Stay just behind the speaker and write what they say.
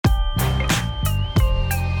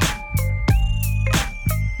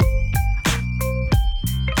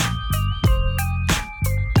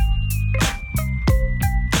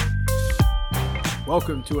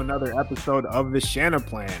Welcome to another episode of the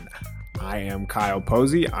Shanaplan. I am Kyle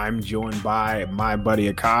Posey. I'm joined by my buddy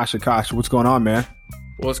Akash. Akash, what's going on, man?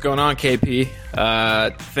 What's going on, KP?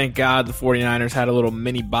 Thank God the 49ers had a little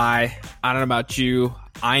mini bye. I don't know about you.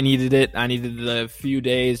 I needed it. I needed the few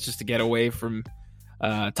days just to get away from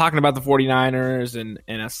talking about the 49ers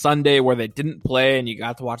and a Sunday where they didn't play and you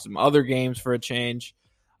got to watch some other games for a change.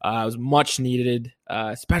 It was much needed,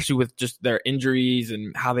 especially with just their injuries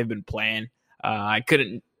and how they've been playing. I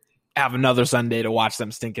couldn't have another Sunday to watch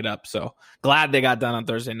them stink it up. So glad they got done on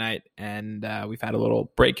Thursday night, and we've had a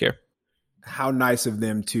little break here. How nice of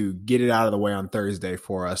them to get it out of the way on Thursday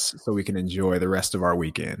for us so we can enjoy the rest of our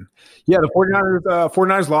weekend. Yeah, the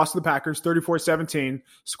 49ers lost to the Packers 34-17.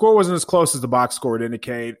 Score wasn't as close as the box score would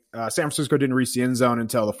indicate. San Francisco didn't reach the end zone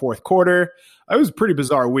until the fourth quarter. It was a pretty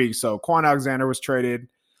bizarre week. So Quan Alexander was traded.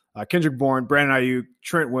 Kendrick Bourne, Brandon Ayuk,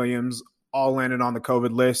 Trent Williams all landed on the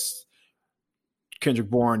COVID list.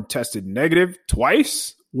 Kendrick Bourne tested negative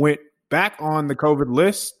twice, went back on the COVID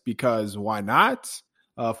list because why not?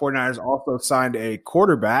 49ers also signed a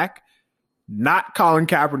quarterback, not Colin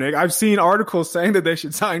Kaepernick. I've seen articles saying that they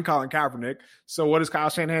should sign Colin Kaepernick. So what does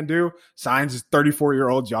Kyle Shanahan do? Signs his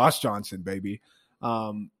 34-year-old Josh Johnson, baby.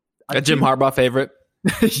 A Jim Harbaugh favorite.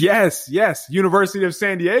 Yes. University of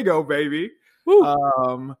San Diego, baby.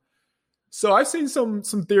 So I've seen some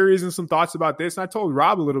theories and some thoughts about this. And I told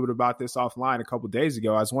Rob a little bit about this offline a couple of days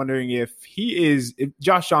ago. I was wondering if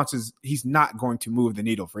Josh Johnson's, he's not going to move the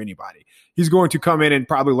needle for anybody. He's going to come in and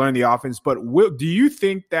probably learn the offense. But do you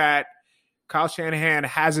think that Kyle Shanahan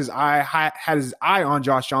had his eye on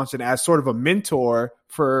Josh Johnson as sort of a mentor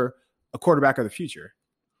for a quarterback of the future?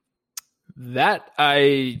 That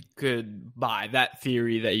I could buy, that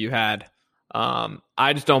theory that you had.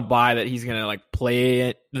 I just don't buy that he's going to play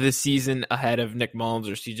it this season ahead of Nick Mullins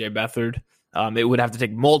or CJ Beathard. It would have to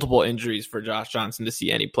take multiple injuries for Josh Johnson to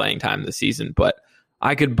see any playing time this season, but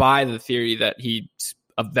I could buy the theory that he's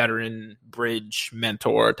a veteran bridge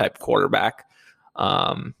mentor type quarterback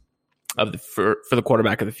for the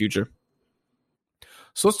quarterback of the future.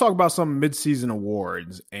 So let's talk about some midseason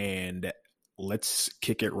awards, and let's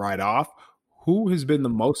kick it right off. Who has been the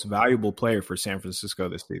most valuable player for San Francisco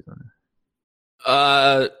this season?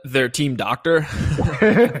 Their team doctor.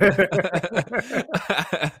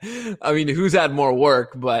 I mean, who's had more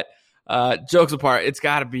work, but jokes apart, it's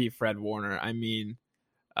got to be Fred Warner. I mean,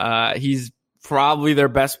 he's probably their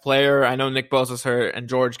best player. I know Nick Bosa's hurt and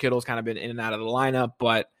George Kittle's kind of been in and out of the lineup,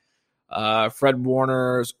 but Fred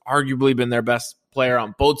Warner's arguably been their best player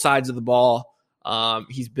on both sides of the ball.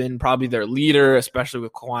 He's been probably their leader, especially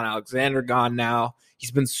with Quan Alexander gone now. He's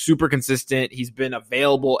been super consistent. He's been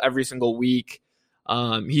available every single week.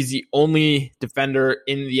 He's the only defender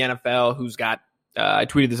in the NFL who's got, I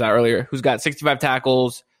tweeted this out earlier, who's got 65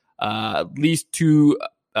 tackles, at least 2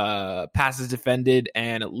 passes defended,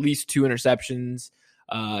 and at least 2 interceptions.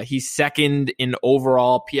 He's second in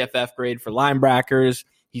overall PFF grade for linebackers.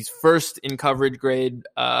 He's first in coverage grade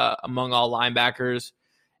among all linebackers.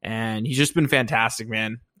 And he's just been fantastic,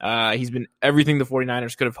 man. He's been everything the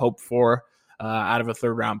 49ers could have hoped for out of a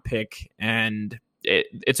third-round pick. And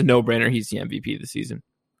it's a no-brainer. He's the MVP this season.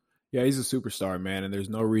 Yeah, he's a superstar, man, and there's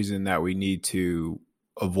no reason that we need to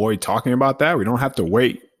avoid talking about that. We don't have to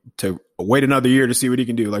wait another year to see what he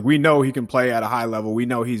can do. We know he can play at a high level. We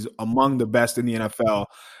know he's among the best in the NFL,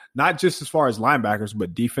 not just as far as linebackers,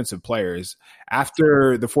 but defensive players.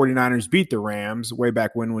 After the 49ers beat the Rams way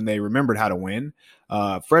back when they remembered how to win,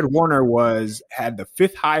 Fred Warner had the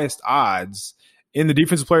 5th highest odds in the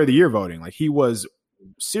Defensive Player of the Year voting. He was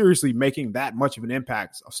seriously making that much of an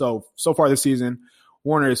impact. So far this season,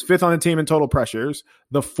 Warner is 5th on the team in total pressures.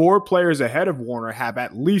 The 4 players ahead of Warner have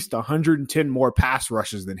at least 110 more pass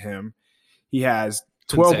rushes than him. He has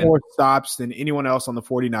 12 more stops than anyone else on the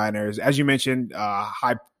 49ers. As you mentioned,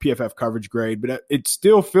 high PFF coverage grade, but it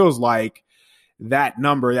still feels like that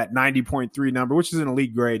number, that 90.3 number, which is an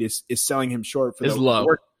elite grade, is selling him short for low.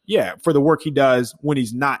 Work. Yeah, for the work he does when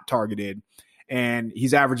he's not targeted. And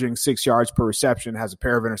he's averaging 6 yards per reception, has a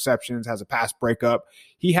pair of interceptions, has a pass breakup.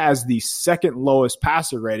 He has the second lowest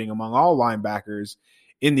passer rating among all linebackers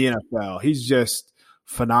in the NFL. He's just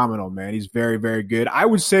phenomenal, man. He's very, very good. I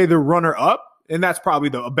would say the runner-up, and that's probably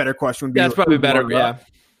a better question. That's probably better, yeah.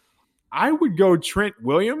 I would go Trent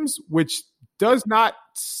Williams, which does not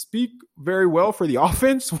speak very well for the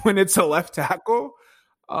offense when it's a left tackle.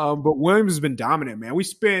 But Williams has been dominant, man. It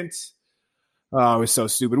was so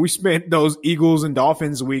stupid. We spent those Eagles and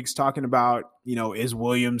Dolphins weeks talking about, is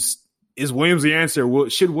Williams the answer?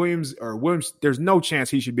 Should Williams there's no chance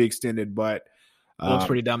he should be extended, but looks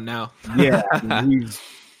pretty dumb now. Yeah,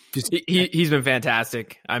 He's been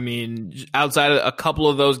fantastic. I mean, outside of a couple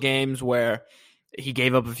of those games where he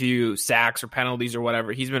gave up a few sacks or penalties or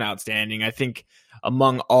whatever, he's been outstanding. I think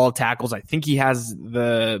among all tackles, I think he has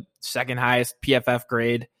the second highest PFF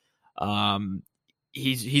grade.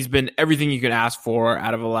 He's been everything you could ask for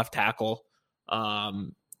out of a left tackle.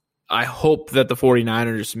 I hope that the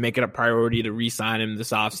 49ers make it a priority to re-sign him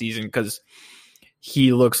this offseason because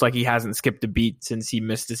he looks like he hasn't skipped a beat since he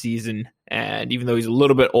missed a season. And even though he's a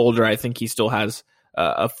little bit older, I think he still has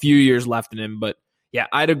a few years left in him. But yeah,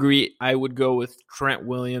 I'd agree. I would go with Trent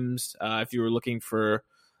Williams if you were looking for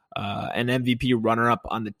an MVP runner-up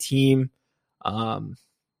on the team.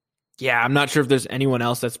 Yeah, I'm not sure if there's anyone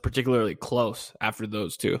else that's particularly close after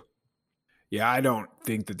those two. Yeah, I don't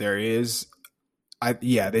think that there is.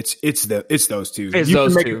 It's those two. It's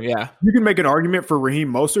those two. Yeah, you can make an argument for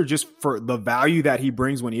Raheem Mostert just for the value that he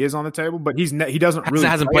brings when he is on the table, but he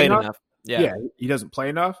hasn't played enough. Yeah, he doesn't play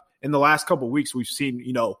enough. In the last couple of weeks, we've seen,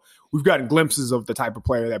 we've gotten glimpses of the type of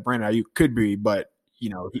player that Brandon Ayuk could be, but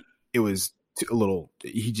he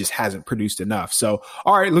just hasn't produced enough. So,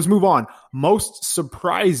 all right, let's move on. Most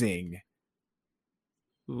surprising.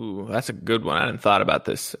 Ooh, that's a good one. I hadn't thought about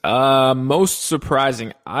this. Most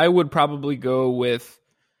surprising, I would probably go with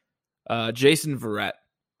Jason Verrett.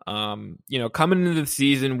 Coming into the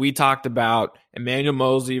season, we talked about Emmanuel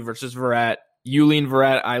Mosley versus Verrett. You lean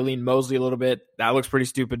Verrett, I lean Mosley a little bit. That looks pretty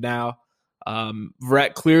stupid now.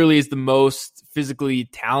 Verrett clearly is the most physically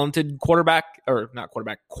talented cornerback,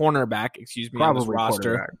 excuse me, on this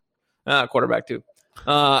roster. Quarterback too.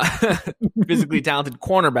 Physically talented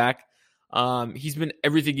cornerback. He's been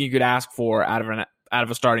everything you could ask for out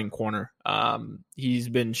of a starting corner. He's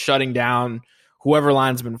been shutting down whoever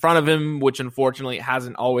lines him in front of him, which unfortunately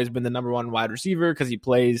hasn't always been the number one wide receiver because he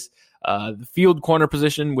plays the field corner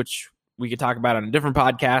position, which we could talk about on a different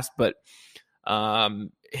podcast. But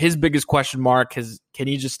his biggest question mark is, can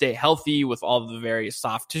he just stay healthy with all of the various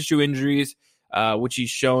soft tissue injuries, which he's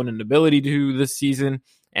shown an ability to this season.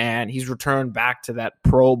 And he's returned back to that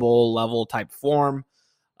Pro Bowl level type form.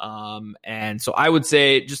 And so I would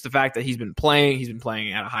say just the fact that he's been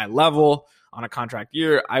playing at a high level on a contract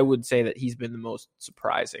year, I would say that he's been the most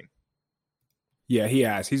surprising. Yeah, he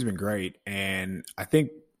has. He's been great. And I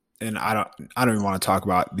think, and I don't even want to talk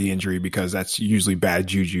about the injury because that's usually bad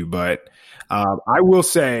juju, but I will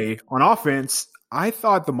say on offense, I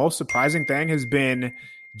thought the most surprising thing has been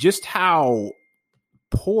just how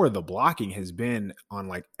poor the blocking has been on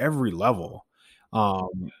like every level.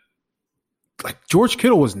 Like George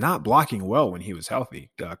Kittle was not blocking well when he was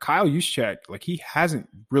healthy. Kyle Juszczyk, like he hasn't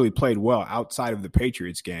really played well outside of the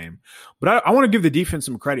Patriots game. But I want to give the defense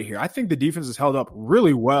some credit here. I think the defense has held up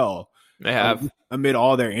really well. They have amid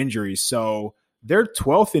all their injuries. So they're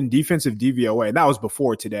 12th in defensive DVOA. And that was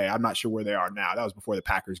before today. I'm not sure where they are now. That was before the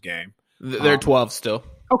Packers game. They're 12th still.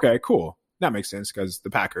 Okay, cool. That makes sense because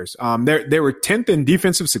the Packers. They were 10th in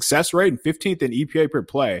defensive success rate and 15th in EPA per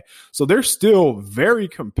play. So they're still very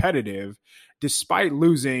competitive despite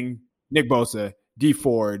losing Nick Bosa, D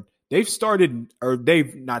Ford. They have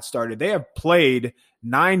played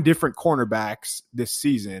 9 different cornerbacks this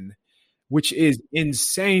season, which is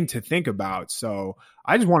insane to think about. So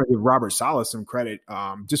I just want to give Robert Saleh some credit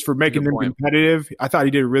just for making them competitive. I thought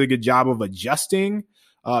he did a really good job of adjusting.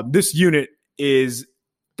 This unit is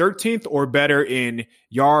 13th or better in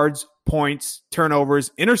yards, points,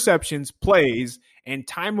 turnovers, interceptions, plays, and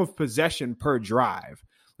time of possession per drive.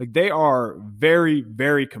 Like they are very,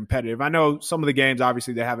 very competitive. I know some of the games,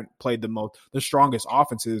 obviously, they haven't played the strongest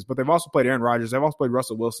offenses, but they've also played Aaron Rodgers. They've also played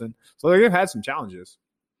Russell Wilson. So they've had some challenges.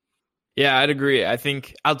 Yeah, I'd agree. I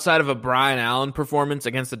think outside of a Brian Allen performance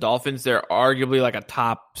against the Dolphins, they're arguably like a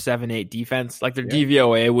top 7-8 defense. Like their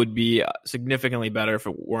DVOA would be significantly better if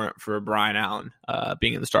it weren't for Brian Allen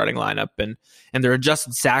being in the starting lineup. And their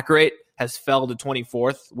adjusted sack rate has fell to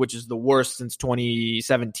 24th, which is the worst since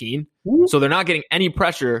 2017. Ooh. So they're not getting any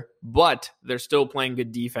pressure, but they're still playing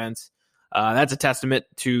good defense. That's a testament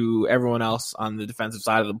to everyone else on the defensive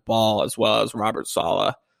side of the ball, as well as Robert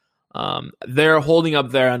Saleh. They're holding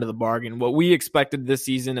up their end of the bargain. What we expected this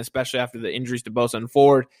season, especially after the injuries to Bosa and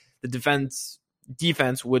Ford, the defense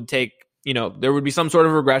would take, there would be some sort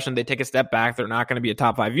of regression. They take a step back. They're not going to be a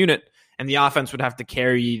top 5 unit, and the offense would have to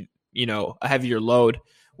carry, a heavier load,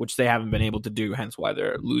 which they haven't been able to do, hence why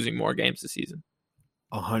they're losing more games this season.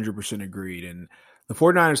 100% agreed. And the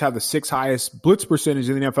 49ers have the 6th highest blitz percentage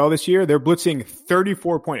in the NFL this year. They're blitzing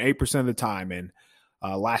 34.8% of the time. And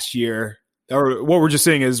last year, or what we're just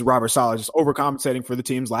seeing is Robert Saleh just overcompensating for the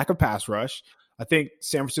team's lack of pass rush. I think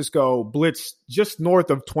San Francisco blitzed just north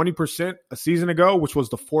of 20% a season ago, which was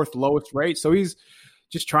the 4th lowest rate. So he's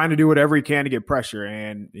just trying to do whatever he can to get pressure.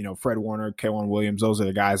 And, Fred Warner, K'Wan Williams, those are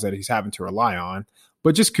the guys that he's having to rely on.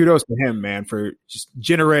 But just kudos to him, man, for just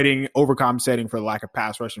generating, overcompensating for the lack of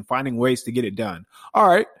pass rush and finding ways to get it done. All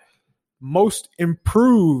right. Most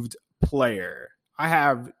improved player. I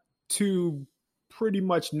have two pretty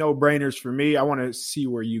much no-brainers for me. I want to see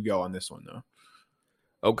where you go on this one, though.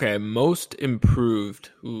 Okay, most improved.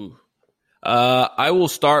 Ooh. I will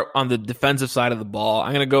start on the defensive side of the ball.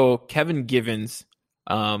 I'm going to go Kevin Givens.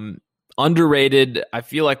 Underrated. I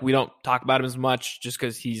feel like we don't talk about him as much just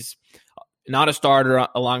because he's not a starter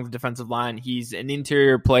along the defensive line. He's an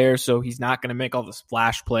interior player, so he's not going to make all the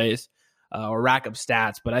splash plays or rack up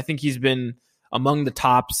stats. But I think he's been among the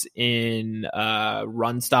tops in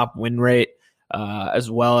run stop win rate, as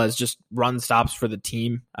well as just run stops for the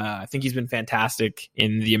team. I think he's been fantastic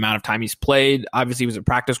in the amount of time he's played. Obviously, he was a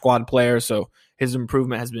practice squad player, so his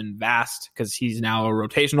improvement has been vast because he's now a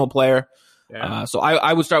rotational player. Yeah. So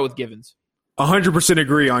I would start with Givens. 100%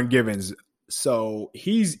 agree on Givens. So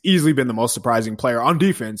he's easily been the most surprising player on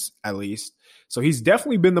defense, at least. So he's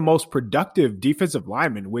definitely been the most productive defensive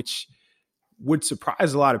lineman, which would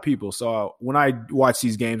surprise a lot of people. So when I watch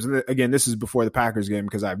these games, and again, this is before the Packers game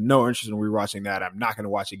because I have no interest in rewatching that. I'm not going to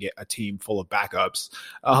watch a team full of backups.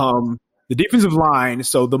 The defensive line,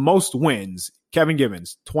 so the most wins, Kevin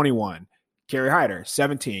Givens, 21. Kerry Hyder,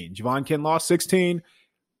 17. Javon Kinlaw, 16.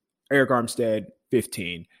 Eric Armstead,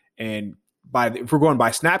 15. And if we're going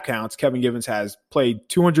by snap counts, Kevin Givens has played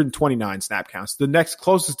 229 snap counts. The next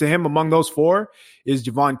closest to him among those four is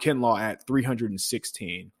Javon Kinlaw at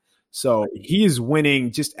 316. So he is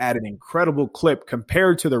winning just at an incredible clip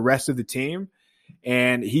compared to the rest of the team.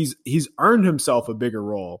 And he's earned himself a bigger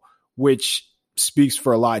role, which speaks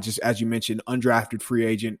for a lot. Just as you mentioned, undrafted free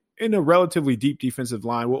agent in a relatively deep defensive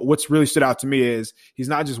line. What's really stood out to me is he's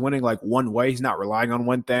not just winning like one way. He's not relying on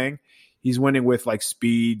one thing. He's winning with like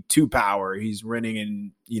speed to power. He's winning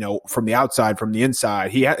in, from the outside, from the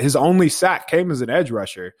inside. His only sack came as an edge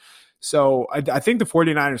rusher. So I think the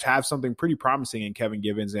 49ers have something pretty promising in Kevin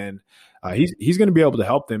Givens, and he's going to be able to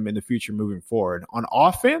help them in the future moving forward. On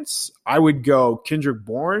offense, I would go Kendrick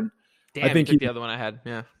Bourne. Damn, I think the other one I had.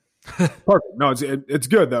 Yeah. Perfect. No, it's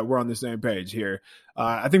good that we're on the same page here.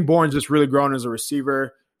 I think Bourne's just really grown as a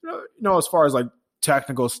receiver. As far as like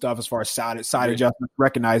technical stuff, as far as side adjustments,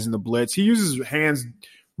 recognizing the blitz, he uses his hands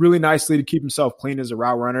really nicely to keep himself clean as a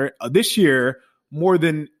route runner. This year, more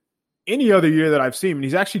than any other year that I've seen, and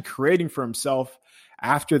he's actually creating for himself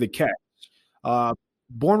after the catch.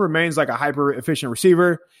 Bourne remains like a hyper efficient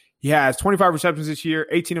receiver. He has 25 receptions this year.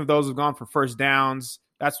 18 of those have gone for first downs.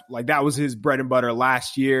 That was his bread and butter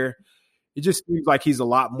last year. It just seems like he's a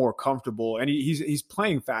lot more comfortable, and he's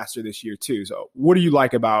playing faster this year too. So what do you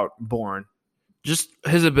like about Bourne? Just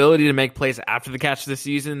his ability to make plays after the catch this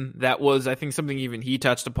season. That was, I think, something even he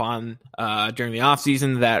touched upon during the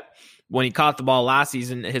offseason, that when he caught the ball last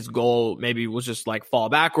season, his goal maybe was just like fall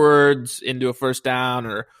backwards into a first down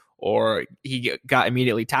or he got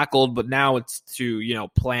immediately tackled. But now it's to,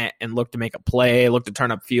 plant and look to make a play, look to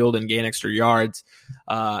turn up field and gain extra yards.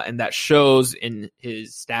 And that shows in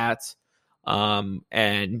his stats.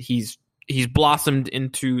 And he's blossomed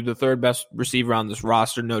into the third best receiver on this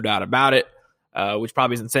roster, no doubt about it. Which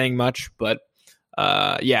probably isn't saying much, but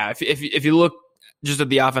if you look just at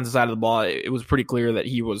the offensive side of the ball, it was pretty clear that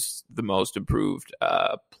he was the most improved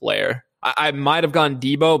player. I might have gone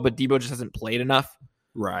Debo, but Debo just hasn't played enough,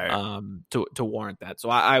 right? To warrant that. So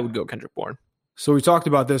I would go Kendrick Bourne. So we talked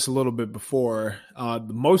about this a little bit before.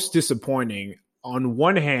 The most disappointing, on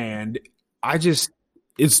one hand,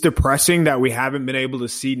 it's depressing that we haven't been able to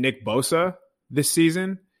see Nick Bosa this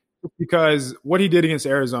season. Because what he did against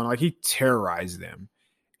Arizona, like, he terrorized them,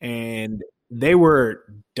 and they were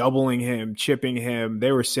doubling him, chipping him.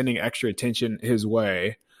 They were sending extra attention his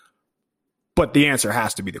way. But the answer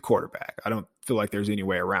has to be the quarterback. I don't feel like there's any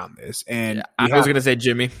way around this. And I was going to say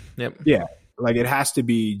Jimmy. Yep. Yeah, like it has to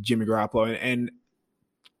be Jimmy Garoppolo. And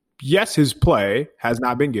yes, his play has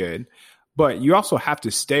not been good, but you also have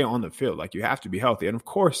to stay on the field. Like, you have to be healthy. And of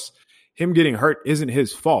course, him getting hurt isn't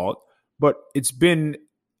his fault, but it's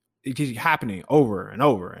happening over and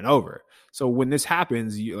over and over. So when this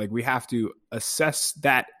happens, we have to assess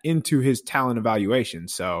that into his talent evaluation.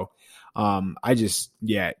 So Jimmy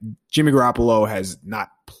Garoppolo has not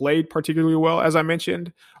played particularly well, as I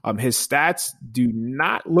mentioned. His stats do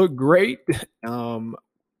not look great.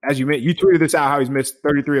 As you tweeted this out, how he's missed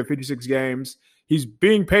 33 of 56 games. He's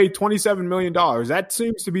being paid $27 million. That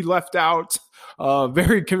seems to be left out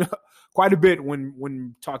quite a bit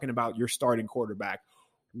when talking about your starting quarterback.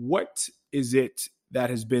 What is it that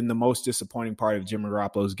has been the most disappointing part of Jimmy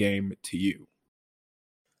Garoppolo's game to you?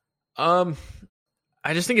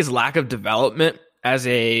 I just think his lack of development as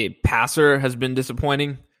a passer has been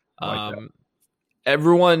disappointing.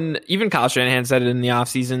 Everyone, even Kyle Shanahan said it in the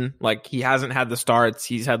offseason, like he hasn't had the starts.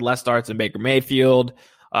 He's had less starts than Baker Mayfield.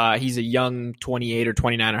 He's a young 28 or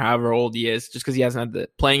 29 or however old he is, just because he hasn't had the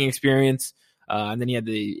playing experience. And then he had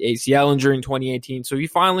the ACL injury in 2018. So he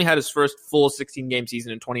finally had his first full 16-game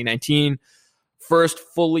season in 2019. First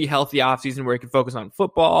fully healthy offseason where he could focus on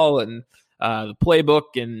football and the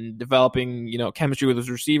playbook and developing, chemistry with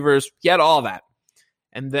his receivers. He had all that.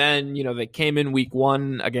 And then, they came in week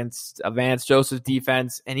 1 against a Vance Joseph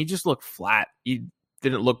defense, and he just looked flat. He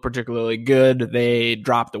didn't look particularly good. They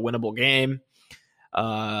dropped a winnable game.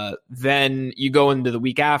 Then you go into the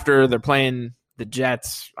week after, they're playing the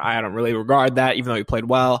Jets. I don't really regard that, even though he played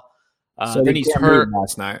well. So then he's hurt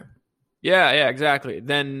last night. Yeah, exactly.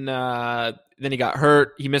 Then he got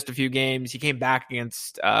hurt. He missed a few games. He came back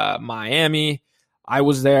against Miami. I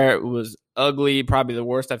was there. It was ugly, probably the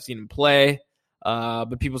worst I've seen him play.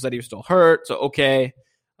 But people said he was still hurt, so okay.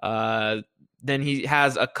 Then he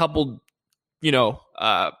has a couple,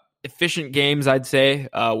 efficient games, I'd say,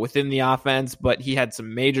 within the offense, but he had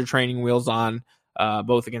some major training wheels on,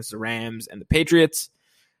 both against the Rams and the Patriots.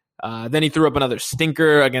 Then he threw up another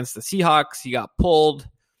stinker against the Seahawks. He got pulled.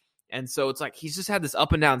 And so it's like he's just had this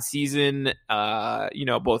up and down season,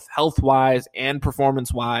 both health-wise and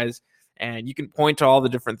performance-wise. And you can point to all the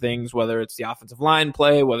different things, whether it's the offensive line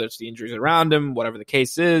play, whether it's the injuries around him, whatever the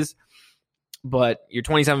case is. But your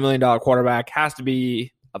 $27 million quarterback has to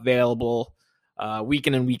be available week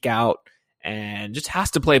in and week out and just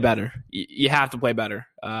has to play better. You have to play better.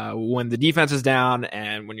 When the defense is down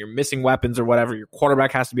and when you're missing weapons or whatever, your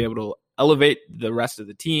quarterback has to be able to elevate the rest of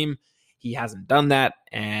the team. He hasn't done that,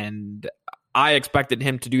 and I expected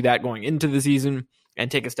him to do that going into the season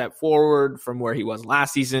and take a step forward from where he was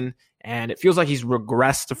last season. And it feels like he's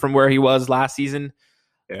regressed from where he was last season.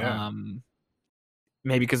 Yeah.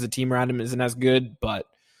 Maybe because the team around him isn't as good, but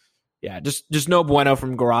yeah, just no bueno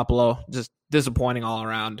from Garoppolo. Just disappointing all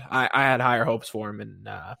around. I had higher hopes for him, and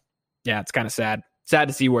it's kind of sad. Sad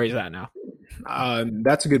to see where he's at now.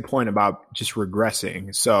 That's a good point about just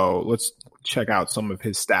regressing. So let's check out some of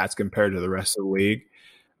his stats compared to the rest of the league.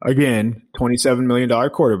 Again, $27 million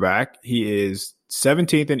quarterback. He is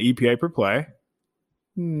 17th in EPA per play.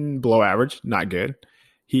 Below average, not good.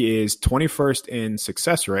 He is 21st in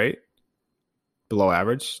success rate. Below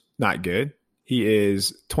average, not good. He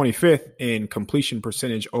is 25th in completion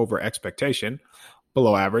percentage over expectation.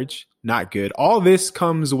 Below average, not good. All this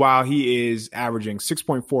comes while he is averaging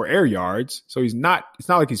 6.4 air yards. So it's not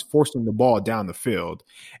like he's forcing the ball down the field.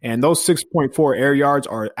 And those 6.4 air yards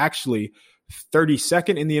are actually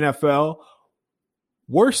 32nd in the NFL,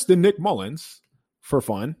 worse than Nick Mullins for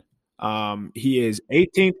fun. He is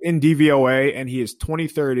 18th in DVOA and he is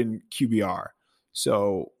 23rd in QBR.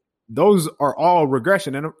 So those are all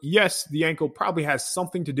regression. And yes, the ankle probably has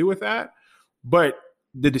something to do with that, but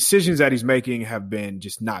the decisions that he's making have been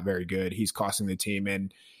just not very good. He's costing the team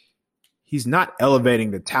and he's not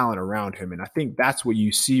elevating the talent around him. And I think that's what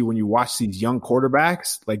you see when you watch these young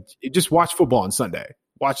quarterbacks. Like, just watch football on Sunday.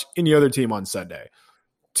 Watch any other team on Sunday.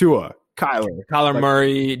 Tua, Kyler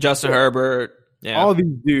Murray, Justin Herbert. Yeah. All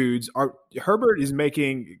these dudes are – Herbert is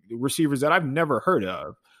making receivers that I've never heard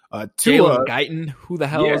of. Tua, Jalen Guyton, who the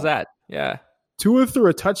hell is that? Yeah. Tua threw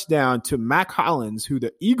a touchdown to Mac Hollins, who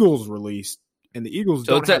the Eagles released, and the Eagles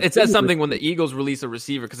don't have – it says something when the Eagles release a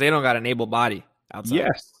receiver because they don't got an able body outside.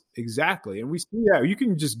 Yes, exactly. And we see that. You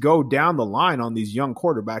can just go down the line on these young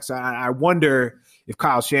quarterbacks. I wonder if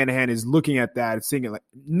Kyle Shanahan is looking at that and thinking, like,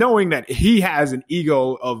 knowing that he has an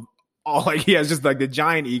ego of – he has just like the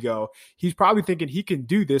giant ego. He's probably thinking he can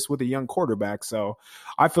do this with a young quarterback. So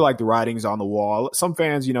I feel like the writing's on the wall. Some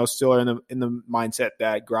fans, still are in the mindset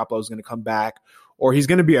that Garoppolo is going to come back or he's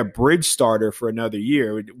going to be a bridge starter for another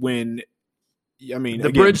year. When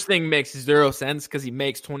the bridge thing makes zero sense because he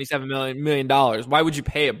makes $27 million. Why would you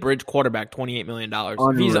pay a bridge quarterback $28 million?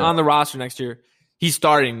 If he's on the roster next year, he's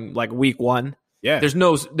starting like week 1. Yeah, there's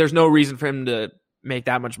no reason for him to make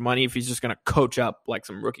that much money if he's just going to coach up like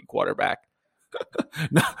some rookie quarterback.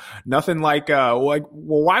 Nothing like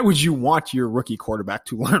why would you want your rookie quarterback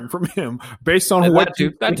to learn from him based on what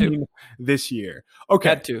you've seen this year? Okay.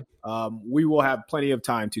 That too. We will have plenty of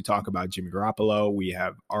time to talk about Jimmy Garoppolo. We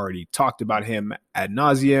have already talked about him ad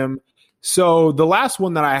nauseum. So the last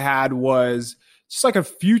one that I had was just like a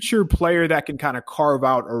future player that can kind of carve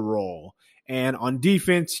out a role. And on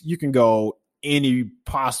defense, you can go any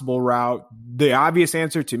possible route. The obvious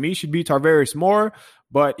answer to me should be Tarvarius Moore,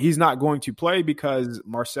 but he's not going to play because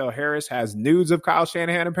Marcel Harris has nudes of Kyle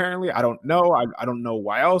Shanahan, apparently. I don't know. I don't know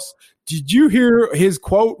why else. Did you hear his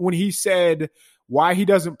quote when he said, why he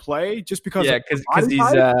doesn't play just because because he's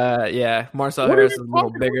Marcel Harris is a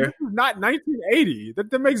little bigger. This is not 1980.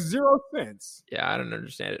 That makes zero sense. Yeah, I don't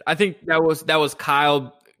understand it. I think that was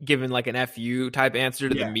Kyle giving like an FU type answer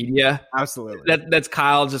to the media. Absolutely. That's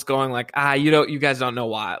Kyle just going like, you guys don't know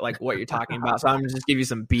why, like what you're talking about. So I'm gonna just give you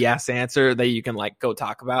some BS answer that you can like go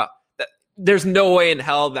talk about. There's no way in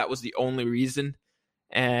hell that was the only reason.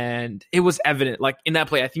 And it was evident, like in that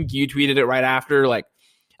play. I think you tweeted it right after. Like,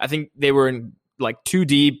 I think they were in like too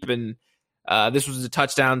deep, and this was a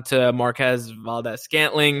touchdown to Marquez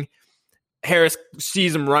Valdez-Scantling. Harris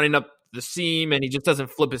sees him running up the seam, and he just doesn't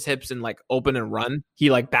flip his hips and like open and run. He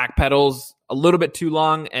like backpedals a little bit too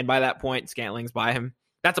long, and by that point, Scantling's by him.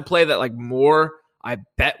 That's a play that like Moore, I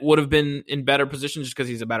bet, would have been in better position just because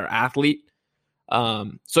he's a better athlete.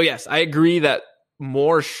 So yes, I agree that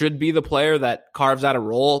Moore should be the player that carves out a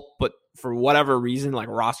role, but for whatever reason, like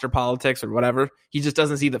roster politics or whatever, he just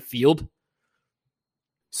doesn't see the field.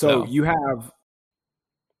 So you have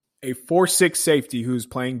a 4-6 safety who's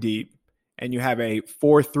playing deep, and you have a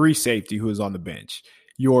 4-3 safety who is on the bench.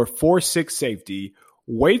 Your 4-6 safety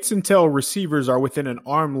waits until receivers are within an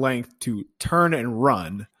arm length to turn and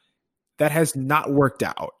run. That has not worked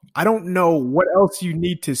out. I don't know what else you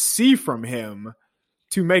need to see from him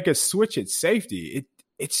to make a switch at safety.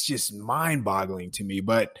 It's just mind-boggling to me.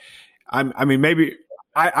 But maybe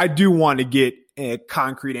I do want to get a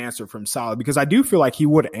concrete answer from Saleh, because I do feel like he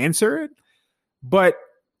would answer it. But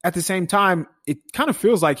at the same time, it kind of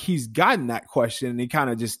feels like he's gotten that question and he kind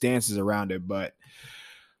of just dances around it. But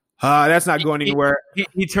that's not going anywhere.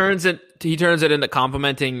 He turns it into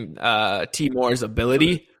complimenting T. Moore's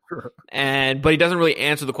ability, but he doesn't really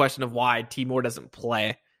answer the question of why T. Moore doesn't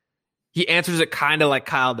play. He answers it kind of like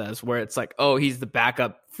Kyle does, where it's like, oh, he's the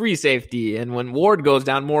backup free safety, and when Ward goes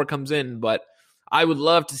down, Moore comes in. But I would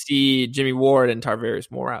love to see Jimmy Ward and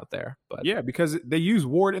Tarvarius Moore out there. But yeah, because they use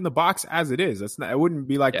Ward in the box as it is. It wouldn't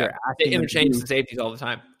be like they're they interchange the safeties all the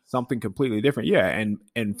time. Something completely different. Yeah,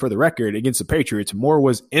 and for the record, against the Patriots, Moore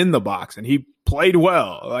was in the box and he played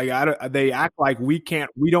well. Like they act like we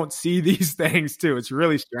don't see these things too. It's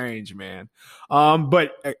really strange, man.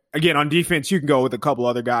 But again, on defense, you can go with a couple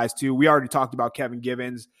other guys too. We already talked about Kevin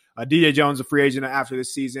Givens, DJ Jones, a free agent after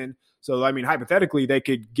this season. So I mean, hypothetically, they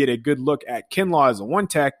could get a good look at Kinlaw as a 1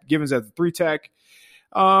 tech, Givens as a 3 tech.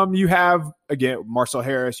 You have again Marcel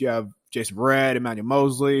Harris, you have Jason Verrett, Emmanuel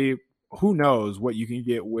Mosley. Who knows what you can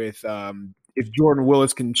get with if Jordan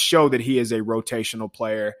Willis can show that he is a rotational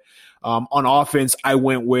player. On offense, I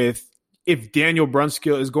went with if Daniel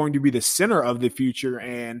Brunskill is going to be the center of the future,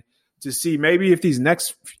 and to see maybe if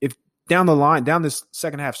down the line, down this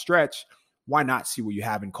second half stretch, why not see what you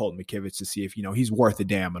have in Colton McKivitz to see if he's worth a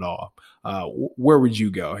damn at all. Where would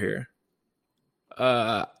you go here?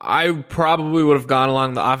 I probably would have gone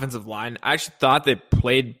along the offensive line. I actually thought they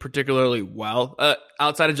played particularly well.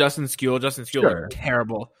 Outside of Justin Skule looked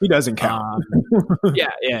terrible. He doesn't count.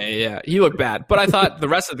 Yeah. He looked bad. But I thought the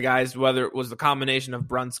rest of the guys, whether it was the combination of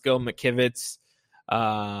Brunskill, McKivitz,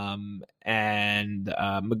 and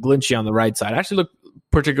McGlinchey on the right side, actually looked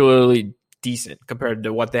particularly decent compared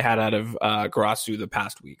to what they had out of Garasu the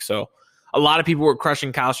past week. So a lot of people were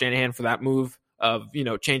crushing Kyle Shanahan for that move of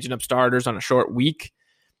changing up starters on a short week.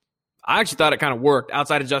 I actually thought it kind of worked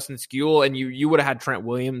outside of Justin Skule, and you would have had Trent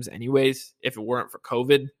Williams anyways if it weren't for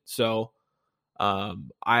COVID. So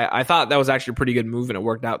I thought that was actually a pretty good move, and it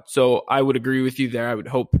worked out. So I would agree with you there. I would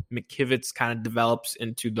hope McKivitz kind of develops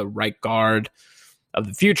into the right guard of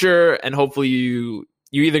the future, and hopefully you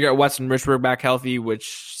either get Weston Richburg back healthy,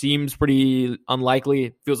 which seems pretty unlikely.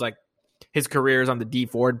 It feels like his career is on the D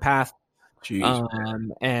Ford path.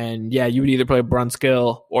 And yeah, you would either play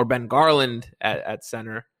Brunskill or Ben Garland at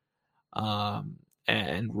center,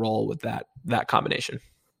 and roll with that combination.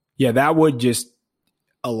 Yeah, that would just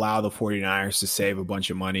allow the 49ers to save a bunch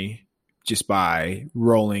of money just by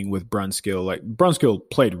rolling with Brunskill. Like Brunskill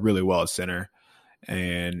played really well at center,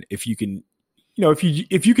 and if you can,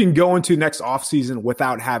 if you can go into next offseason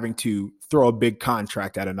without having to throw a big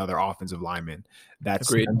contract at another offensive lineman,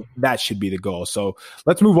 that should be the goal. So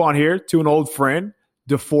let's move on here to an old friend,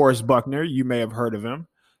 DeForest Buckner. You may have heard of him.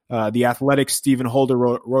 The Athletic Stephen Holder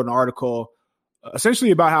wrote an article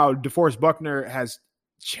essentially about how DeForest Buckner has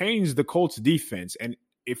changed the Colts defense. And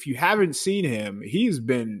if you haven't seen him, he's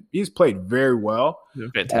played very well.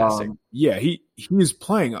 Fantastic. He's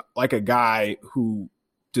playing like a guy who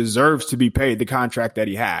deserves to be paid the contract that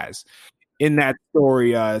he has. In that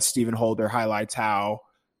story, Stephen Holder highlights how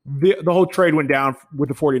the whole trade went down with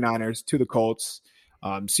the 49ers to the Colts.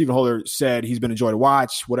 Stephen Holder said he's been a joy to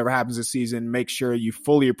watch. Whatever happens this season, make sure you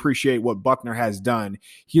fully appreciate what Buckner has done.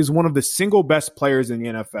 He is one of the single best players in the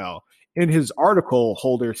NFL. in his article,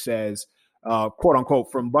 Holder says, quote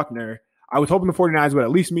unquote, from Buckner, I was hoping the 49ers would at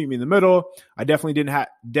least meet me in the middle. I definitely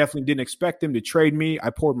didn't expect them to trade me. I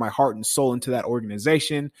poured my heart and soul into that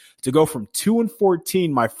organization. To go from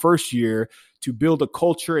 2-14 my first year to build a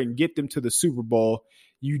culture and get them to the Super Bowl,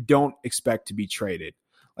 you don't expect to be traded.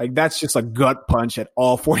 Like, that's just a gut punch at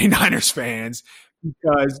all 49ers fans,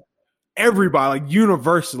 because everybody, like,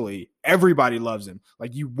 universally, everybody loves him.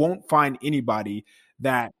 Like, you won't find anybody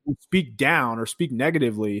that would speak down or speak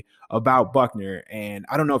negatively about Buckner. And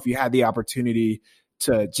I don't know if you had the opportunity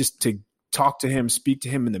to talk to him, speak to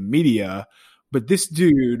him in the media, but this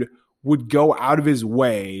dude would go out of his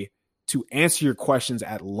way to answer your questions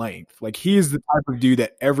at length. Like, he is the type of dude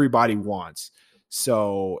that everybody wants.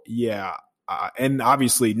 So, yeah. And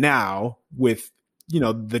obviously now with,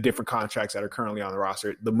 the different contracts that are currently on the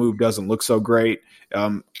roster, the move doesn't look so great.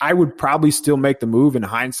 I would probably still make the move in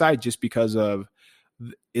hindsight, just because of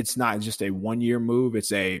it's not just a 1-year move.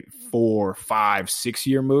 It's a 4, 5,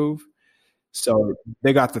 6-year move. So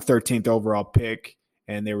they got the 13th overall pick,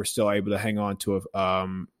 and they were still able to hang on to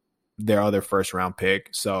their other first round pick.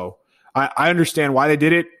 So I understand why they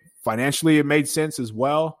did it. Financially, it made sense as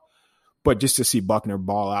well. But just to see Buckner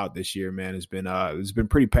ball out this year, man, has been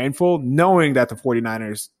pretty painful, knowing that the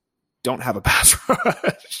 49ers don't have a pass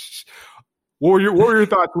rush. What were your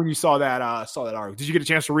thoughts when you saw that article? Did you get a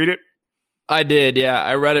chance to read it? I did, yeah.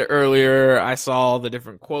 I read it earlier. I saw the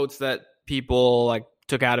different quotes that people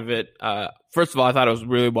took out of it. First of all, I thought it was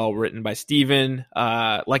really well written by Steven.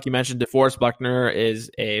 Like you mentioned, DeForest Buckner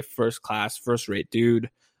is a first-class, first-rate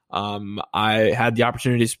dude. I had the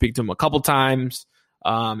opportunity to speak to him a couple times.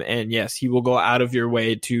 And yes, he will go out of your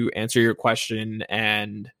way to answer your question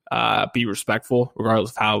and be respectful,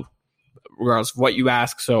 regardless of what you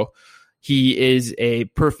ask. So he is a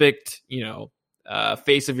perfect,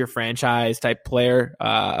 face of your franchise type player,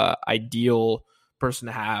 ideal person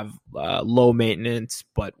to have, low maintenance,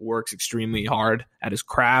 but works extremely hard at his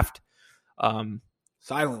craft.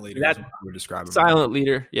 Silent leader, that's what I would describe him. Silent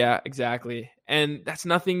leader. Yeah, exactly. And that's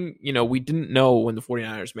nothing, we didn't know when the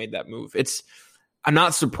 49ers made that move. I'm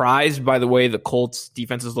not surprised by the way the Colts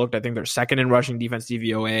defenses looked. I think they're second in rushing defense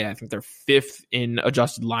DVOA. I think they're fifth in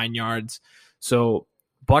adjusted line yards. So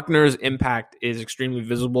Buckner's impact is extremely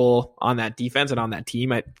visible on that defense and on that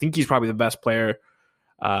team. I think he's probably the best player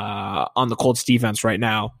on the Colts defense right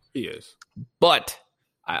now. He is. But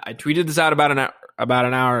I tweeted this out about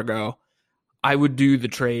an hour ago. I would do the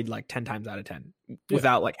trade 10 times out of 10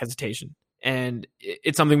 without hesitation. And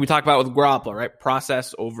it's something we talk about with Garoppolo, right?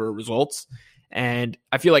 Process over results. And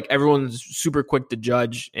I feel like everyone's super quick to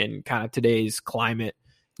judge in kind of today's climate.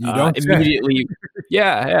 You don't immediately.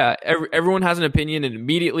 Yeah. Everyone has an opinion, and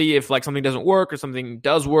immediately if something doesn't work or something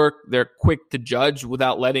does work, they're quick to judge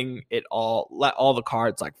without let all the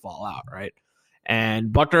cards fall out, right?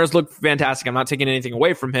 And Buckner has looked fantastic. I'm not taking anything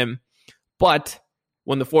away from him, but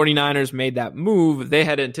when the 49ers made that move, they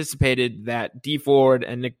had anticipated that Dee Ford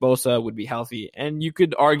and Nick Bosa would be healthy, and you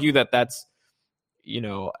could argue that that's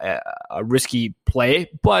a risky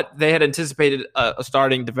play, but they had anticipated a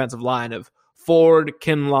starting defensive line of Ford,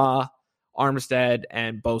 Kinlaw, Armstead,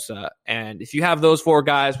 and Bosa. And if you have those four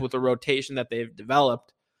guys with a rotation that they've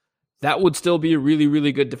developed, that would still be a really,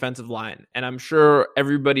 really good defensive line. And I'm sure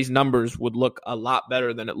everybody's numbers would look a lot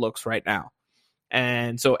better than it looks right now.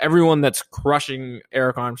 And so everyone that's crushing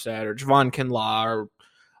Eric Armstead or Javon Kinlaw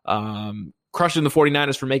or crushing the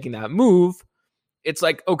 49ers for making that move, it's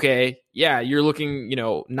okay, yeah, you're looking,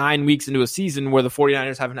 9 weeks into a season where the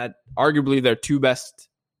 49ers haven't had arguably their two best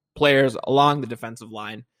players along the defensive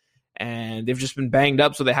line, and they've just been banged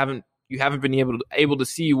up, so you haven't been able to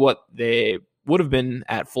see what they would have been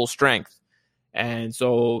at full strength. And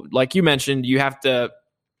so, like you mentioned, you have to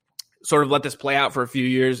sort of let this play out for a few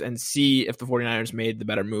years and see if the 49ers made the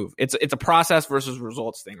better move. It's a process versus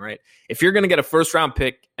results thing, right? If you're going to get a first round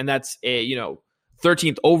pick and that's a,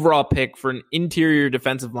 13th overall pick for an interior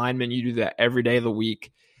defensive lineman, you do that every day of the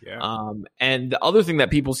week. Yeah. And the other thing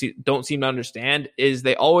that people don't seem to understand is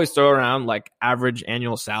they always throw around average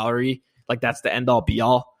annual salary, that's the end all be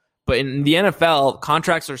all. But in the NFL,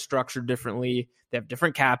 contracts are structured differently. They have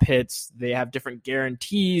different cap hits. They have different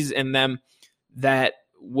guarantees in them that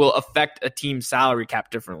will affect a team's salary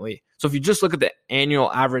cap differently. So if you just look at the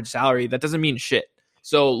annual average salary, that doesn't mean shit.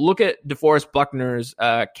 So look at DeForest Buckner's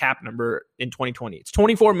cap number in 2020. It's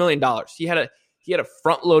 $24 million. He had a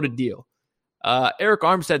front-loaded deal. Eric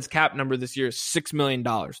Armstead's cap number this year is $6 million.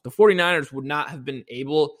 The 49ers would not have been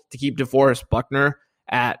able to keep DeForest Buckner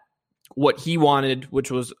at what he wanted, which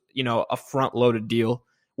was, a front-loaded deal,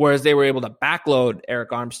 whereas they were able to backload Eric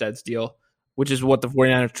Armstead's deal, which is what the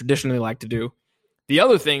 49ers traditionally like to do. The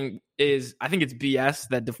other thing is, I think it's BS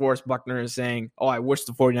that DeForest Buckner is saying, "Oh, I wish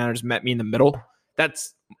the 49ers met me in the middle."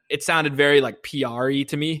 It sounded very like PR-y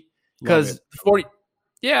to me because the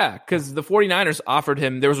 49ers offered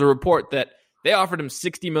him. There was a report that they offered him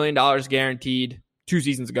 $60 million guaranteed 2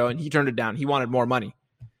 seasons ago, and he turned it down. He wanted more money,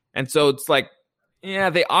 and so it's like, yeah,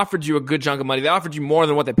 they offered you a good chunk of money. They offered you more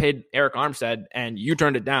than what they paid Eric Armstead, and you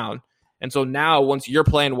turned it down. And so now, once you're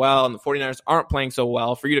playing well and the 49ers aren't playing so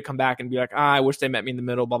well, for you to come back and be like, I wish they met me in the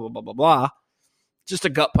middle, blah, blah, blah, blah, blah. Just a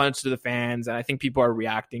gut punch to the fans. And I think people are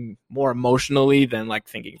reacting more emotionally than like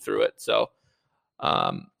thinking through it. So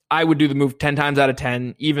I would do the move 10 times out of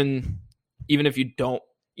 10, even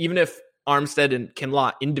if Armstead and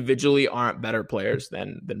Kinlaw individually aren't better players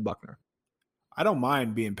than Buckner. I don't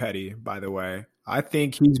mind being petty, by the way. I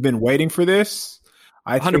think he's been waiting for this.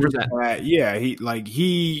 I 100%. think that,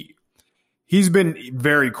 he's been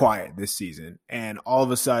very quiet this season, and all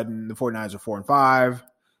of a sudden the 49ers are 4-5.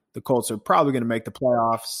 The Colts are probably going to make the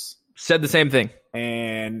playoffs. Said the same thing.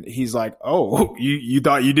 And he's like, "Oh, you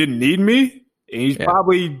thought you didn't need me?" And he's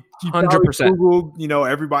probably 100%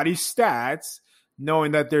 Googled, everybody's stats,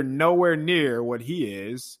 knowing that they're nowhere near what he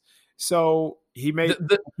is. So he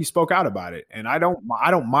spoke out about it, and I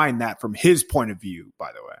don't mind that from his point of view,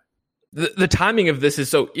 by the way. The timing of this is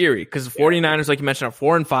so eerie because the 49ers, like you mentioned, are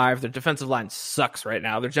 4-5. Their defensive line sucks right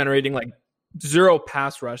now. They're generating like 0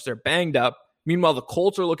 pass rush. They're banged up. Meanwhile, the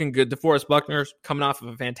Colts are looking good. DeForest Buckner's coming off of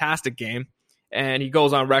a fantastic game, and he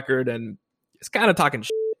goes on record and is kind of talking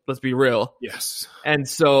shit. Let's be real. Yes. And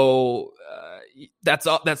so that's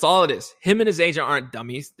all it is. Him and his agent aren't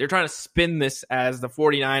dummies. They're trying to spin this as the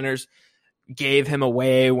 49ers gave him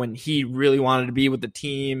away when he really wanted to be with the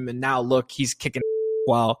team, and now look, he's kicking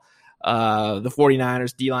while the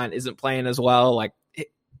 49ers D-line isn't playing as well. Like,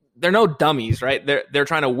 they're no dummies, right? They're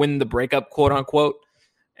trying to win the breakup, quote unquote.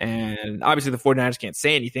 And obviously the 49ers can't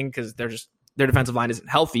say anything because their defensive line isn't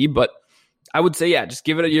healthy. But I would say, yeah, just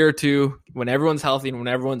give it a year or two. When everyone's healthy and when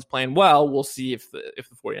everyone's playing well, we'll see if the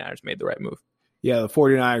 49ers made the right move. Yeah, the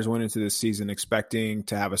 49ers went into this season expecting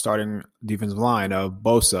to have a starting defensive line of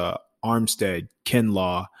Bosa, Armstead,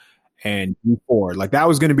 Kinlaw, and DeForest. Like, that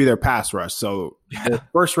was going to be their pass rush. So the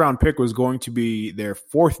first round pick was going to be their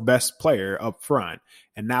 4th best player up front.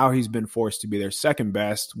 And now he's been forced to be their 2nd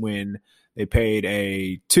best when they paid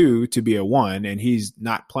a 2 to be a 1, and he's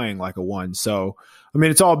not playing like a 1. So, I mean,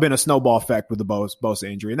 it's all been a snowball effect with the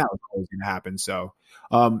Bosa injury, and that was always going to happen. So,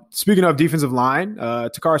 speaking of defensive line,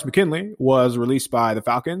 Tak McKinley was released by the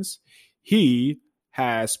Falcons. He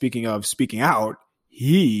has, speaking of speaking out,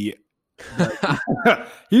 he's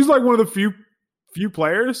like one of the few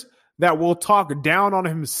players that will talk down on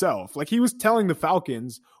himself. Like, he was telling the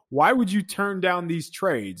Falcons, why would you turn down these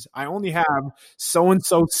trades? I only have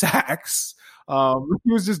so-and-so sacks.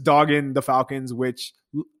 He was just dogging the Falcons, which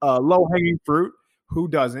low-hanging fruit. Who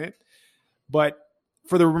doesn't? But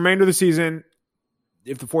for the remainder of the season,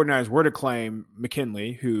 if the 49ers were to claim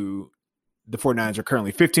McKinley, who the 49ers are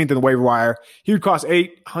currently 15th in the waiver wire, he would cost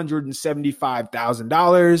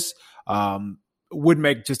 $875,000. Would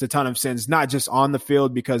make just a ton of sense, not just on the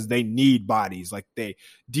field because they need bodies. Like,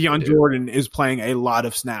 Deion Jordan is playing a lot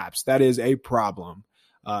of snaps. That is a problem.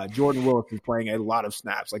 Jordan Willis is playing a lot of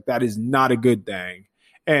snaps. Like, that is not a good thing.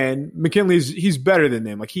 And he's better than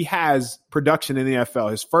them. Like, he has production in the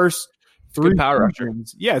NFL. His first 3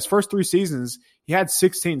 seasons, his first 3 seasons, he had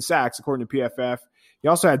 16 sacks according to PFF. He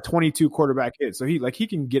also had 22 quarterback hits. So he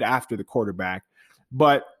can get after the quarterback.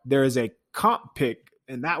 But there is a comp pick,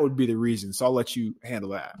 and that would be the reason. So I'll let you handle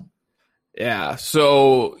that. Yeah.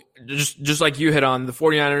 So just like you hit on, the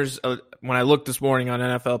 49ers, when I looked this morning on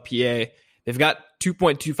NFLPA, they've got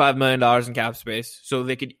 $2.25 million in cap space. So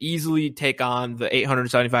they could easily take on the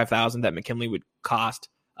 $875,000 that McKinley would cost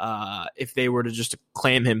if they were to just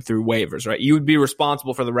claim him through waivers, right? You would be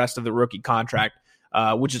responsible for the rest of the rookie contract,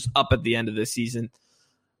 which is up at the end of this season.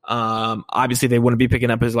 Obviously, they wouldn't be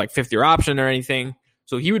picking up his 5th-year option or anything.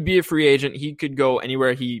 So he would be a free agent. He could go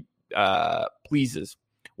anywhere he pleases.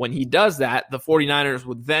 When he does that, the 49ers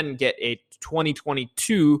would then get a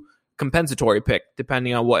 2022 compensatory pick,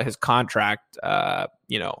 depending on what his contract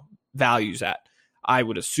values at. I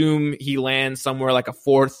would assume he lands somewhere like a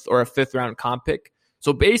 4th or a 5th round comp pick.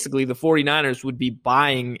 So basically, the 49ers would be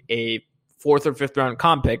buying a 4th or 5th round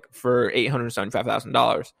comp pick for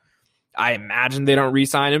 $875,000. I imagine they don't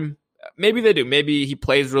re-sign him. Maybe they do. Maybe he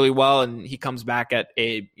plays really well and he comes back at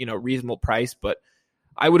a reasonable price. But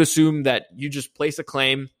I would assume that you just place a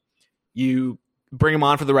claim, you bring him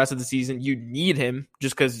on for the rest of the season. You need him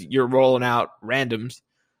just because you're rolling out randoms.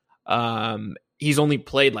 He's only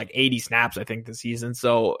played 80 snaps, I think, this season.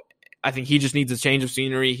 So I think he just needs a change of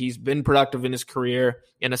scenery. He's been productive in his career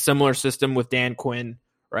in a similar system with Dan Quinn,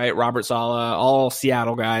 right? Robert Saleh, all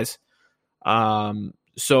Seattle guys.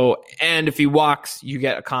 So, and if he walks, you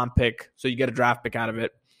get a comp pick, so you get a draft pick out of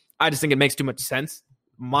it. I just think it makes too much sense.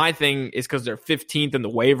 My thing is because they're 15th in the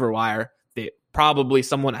waiver wire, probably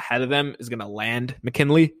someone ahead of them is going to land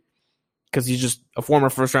McKinley because he's just a former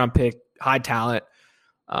first-round pick, high talent.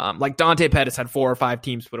 Like Dante Pettis had 4 or 5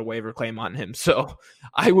 teams put a waiver claim on him. So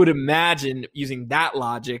I would imagine using that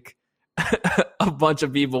logic, a bunch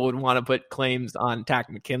of people would want to put claims on Tak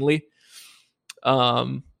McKinley.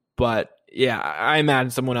 But yeah, I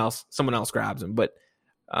imagine someone else grabs him. But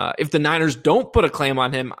if the Niners don't put a claim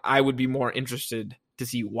on him, I would be more interested to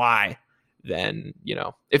see why than,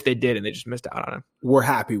 if they did and they just missed out on him. We're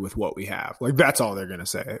happy with what we have. Like, that's all they're going to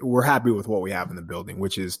say. We're happy with what we have in the building,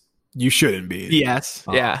 which is you shouldn't be. Yes.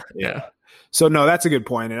 Yeah. So, no, that's a good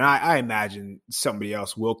point. And I imagine somebody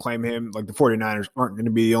else will claim him. Like, the 49ers aren't going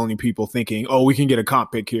to be the only people thinking, oh, we can get a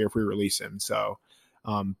comp pick here if we release him. So,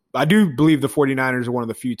 I do believe the 49ers are one of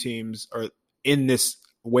the few teams in this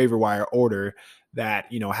waiver wire order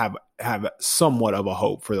that, have somewhat of a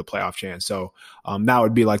hope for the playoff chance. So that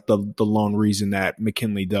would be like the lone reason that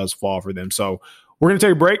McKinley does fall for them. So we're going to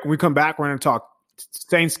take a break. When we come back, we're going to talk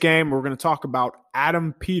Saints game. We're going to talk about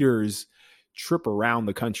Adam Peters' trip around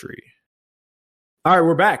the country. All right,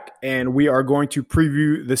 we're back, and we are going to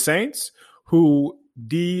preview the Saints, who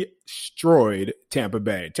destroyed Tampa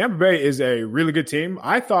Bay. Tampa Bay is a really good team.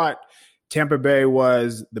 I thought Tampa Bay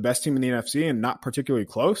was the best team in the NFC and not particularly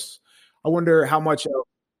close. I wonder how much of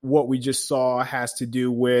what we just saw has to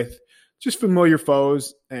do with just familiar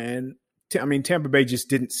foes. And Tampa Bay just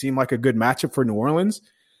didn't seem like a good matchup for New Orleans.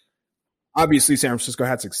 Obviously, San Francisco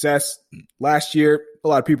had success last year. A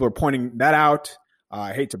lot of people are pointing that out.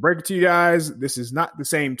 I hate to break it to you guys. This is not the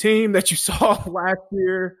same team that you saw last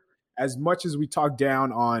year. As much as we talk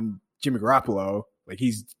down on Jimmy Garoppolo, like,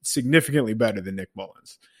 he's significantly better than Nick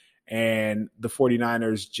Mullins. And the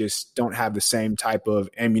 49ers just don't have the same type of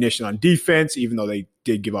ammunition on defense, even though they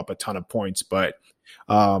did give up a ton of points. But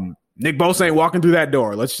Nick Bosa ain't walking through that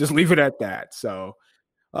door. Let's just leave it at that. So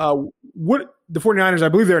what the 49ers, I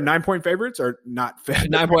believe they're 9-point favorites or not?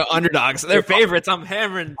 9-point underdogs. They're favorites. I'm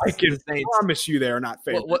hammering. I can promise you they are not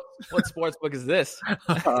favorites. What sports book is this?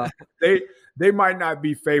 They might not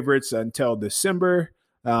be favorites until December.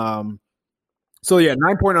 So yeah,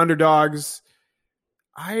 9-point underdogs.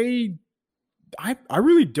 I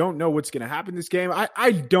really don't know what's going to happen this game.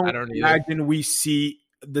 I don't imagine we see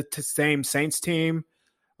the same Saints team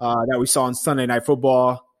that we saw in Sunday Night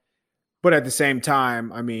Football. But at the same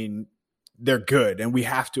time, they're good, and we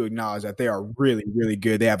have to acknowledge that they are really, really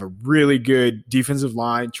good. They have a really good defensive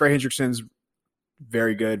line. Trey Hendrickson's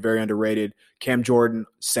very good, very underrated. Cam Jordan,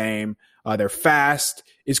 same. They're fast.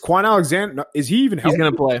 Is Quan Alexander, is he even healthy? He's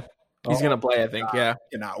going to play. He's going to play, I think, yeah. I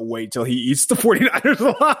cannot wait till he eats the 49ers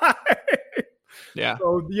alive. Yeah.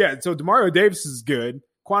 So Demario Davis is good.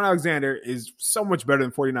 Quan Alexander is so much better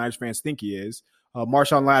than 49ers fans think he is.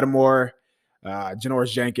 Marshawn Lattimore,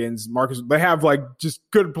 Janoris Jenkins, Marcus, they have just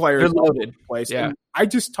good players. They're loaded. Place. Yeah. And I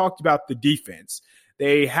just talked about the defense.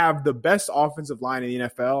 They have the best offensive line in the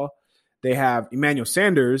NFL. They have Emmanuel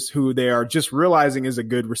Sanders, who they are just realizing is a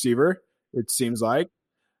good receiver, it seems like.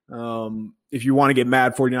 If you want to get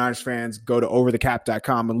mad 49ers fans, go to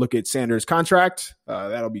overthecap.com and look at Sanders' contract.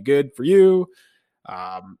 That'll be good for you.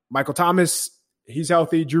 Michael Thomas, he's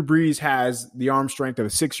healthy. Drew Brees has the arm strength of a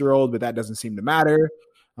 6-year-old, but that doesn't seem to matter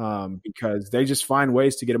because they just find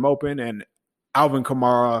ways to get him open. And Alvin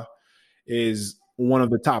Kamara is one of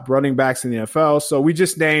the top running backs in the NFL. So we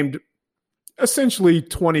just named essentially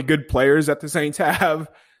 20 good players that the Saints have.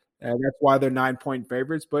 And that's why they're 9-point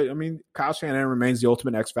favorites. But, Kyle Shanahan remains the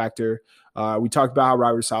ultimate X factor. We talked about how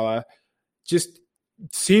Robert Saleh just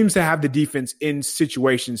seems to have the defense in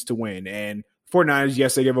situations to win. And 49ers,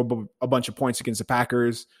 yes, they gave up a bunch of points against the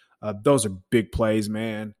Packers. Those are big plays,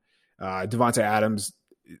 man. Devontae Adams,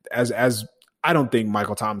 as I don't think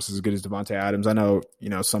Michael Thomas is as good as Devontae Adams. I know,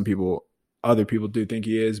 other people do think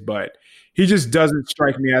he is, but he just doesn't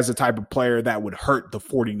strike me as the type of player that would hurt the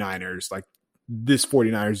 49ers, like this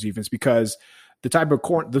 49ers defense, because the type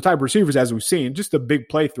of receivers, as we've seen, just the big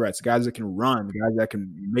play threats, guys that can run, guys that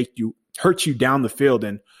can hurt you down the field.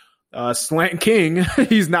 And Slant King,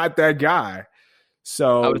 he's not that guy.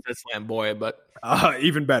 So I was a Slant Boy, but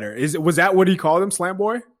even better. Was that what he called him, Slant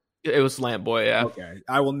Boy? It was Slant Boy, yeah. Okay,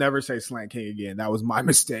 I will never say Slant King again. That was my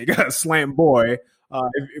mistake. Slant Boy.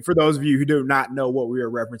 For those of you who do not know what we are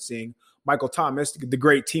referencing, Michael Thomas, the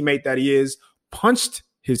great teammate that he is, punched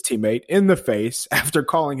his teammate in the face after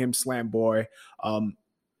calling him Slam Boy.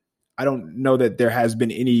 I don't know that there has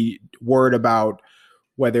been any word about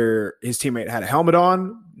whether his teammate had a helmet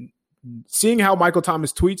on. Seeing how Michael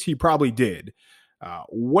Thomas tweets, he probably did.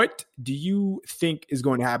 What do you think is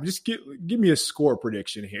going to happen? Just give me a score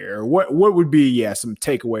prediction here. What would be, some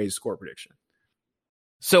takeaways score prediction?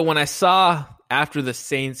 So when I saw after the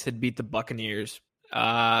Saints had beat the Buccaneers,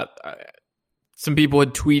 some people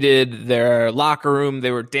had tweeted their locker room.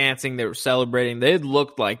 They were dancing. They were celebrating. They had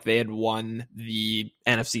looked like they had won the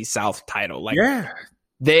NFC South title.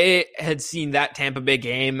 They had seen that Tampa Bay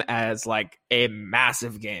game as like a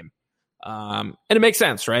massive game. And it makes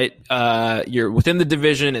sense, right? You're within the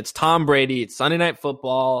division. It's Tom Brady. It's Sunday Night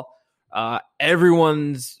Football.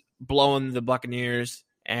 Everyone's blowing the Buccaneers,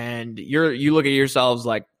 and you look at yourselves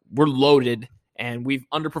like, we're loaded, and we've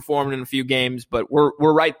underperformed in a few games, but we're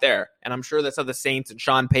right there. And I'm sure that's how the Saints and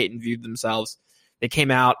Sean Payton viewed themselves. They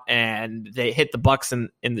came out and they hit the Bucs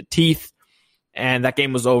in the teeth, and that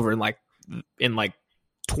game was over in like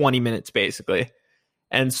 20 minutes, basically.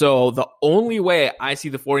 And so the only way I see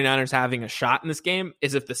the 49ers having a shot in this game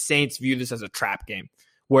is if the Saints view this as a trap game,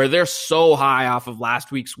 where they're so high off of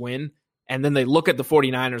last week's win, and then they look at the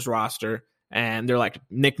 49ers roster, and they're like,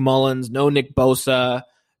 Nick Mullins, no Nick Bosa,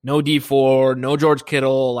 no D Ford, no George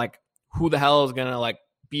Kittle. Like, who the hell is going to like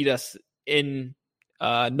beat us in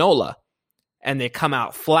NOLA? And they come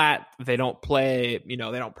out flat. They don't play, they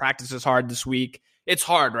don't practice as hard this week. It's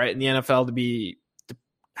hard, right, in the NFL to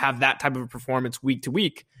have that type of a performance week to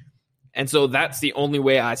week. And so that's the only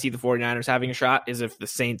way I see the 49ers having a shot, is if the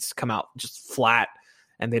Saints come out just flat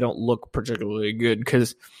and they don't look particularly good,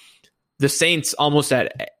 because the Saints almost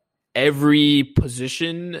at every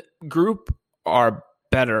position group are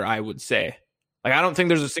better, I would say. Like, I don't think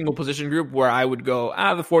there's a single position group where I would go,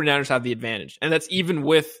 the 49ers have the advantage. And that's even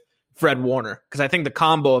with Fred Warner, because I think the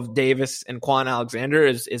combo of Davis and Quan Alexander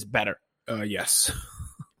is better. Yes.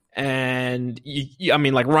 And I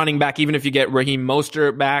mean, like running back, even if you get Raheem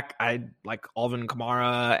Mostert back, I like Alvin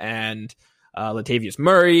Kamara and Latavius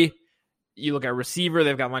Murray. You look at receiver,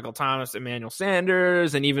 they've got Michael Thomas, Emmanuel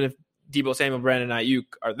Sanders, and even if Deebo Samuel, Brandon Ayuk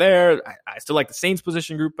are there, I still like the Saints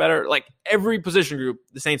position group better. Like every position group,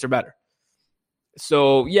 the Saints are better.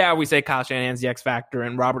 So yeah, we say Kyle Shanahan's the X factor,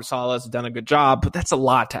 and Robert Saleh has done a good job, but that's a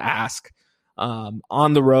lot to ask.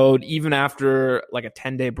 On the road, even after like a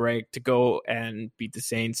 10-day break, to go and beat the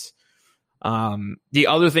Saints. The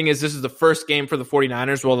other thing is, this is the first game for the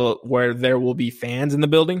 49ers where there will be fans in the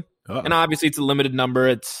building. Uh-oh. And obviously it's a limited number.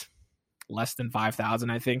 It's less than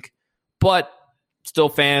 5,000, I think. But still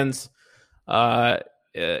fans in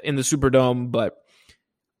the Superdome. But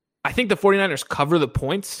I think the 49ers cover the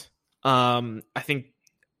points. I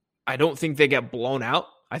don't think they get blown out.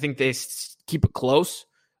 I think they keep it close.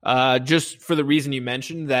 Just for the reason you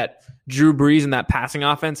mentioned, that Drew Brees and that passing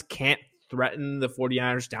offense can't threaten the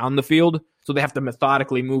 49ers down the field, so they have to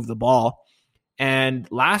methodically move the ball. And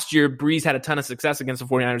last year, Brees had a ton of success against the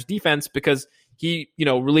 49ers defense because he,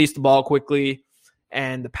 released the ball quickly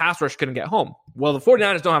and the pass rush couldn't get home. Well, the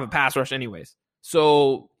 49ers don't have a pass rush anyways.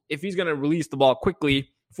 So if he's going to release the ball quickly,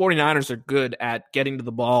 49ers are good at getting to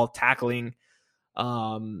the ball, tackling,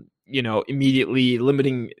 immediately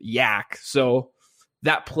limiting yak. So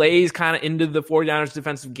that plays kind of into the 49ers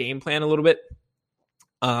defensive game plan a little bit.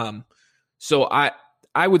 So I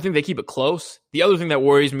would think they keep it close. The other thing that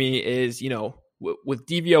worries me is, with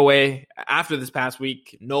DVOA after this past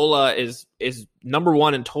week, NOLA is number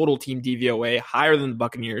one in total team DVOA, higher than the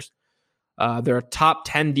Buccaneers. They're a top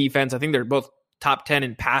 10 defense. I think they're both top 10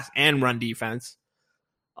 in pass and run defense.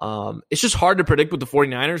 It's just hard to predict with the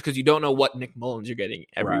 49ers because you don't know what Nick Mullins you're getting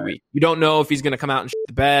every week. You don't know if he's going to come out and shit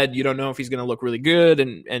the bed. You don't know if he's going to look really good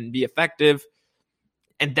and be effective.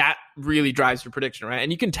 And that really drives your prediction, right?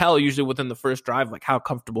 And you can tell usually within the first drive, like how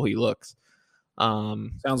comfortable he looks.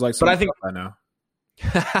 Sounds like, but I think I know.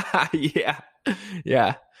 Yeah.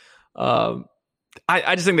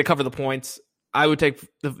 I just think they cover the points. I would take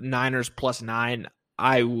the Niners +9.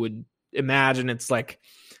 I would imagine it's like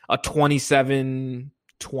a 27-20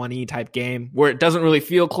 type game where it doesn't really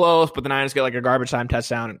feel close, but the Niners get like a garbage time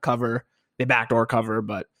touchdown and cover. They backdoor cover,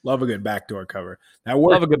 but love a good backdoor cover.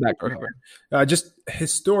 Love a good backdoor cover. Just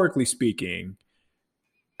historically speaking,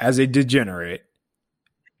 as a degenerate,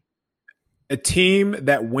 a team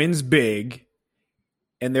that wins big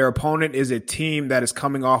and their opponent is a team that is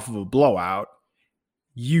coming off of a blowout,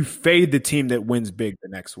 you fade the team that wins big the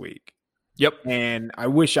next week. Yep. And I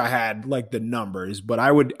wish I had like the numbers, but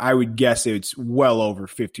I would guess it's well over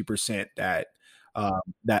 50% that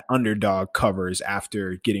underdog covers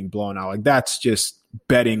after getting blown out. Like that's just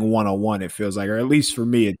betting 101, it feels like, or at least for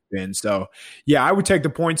me it's been. So yeah, I would take the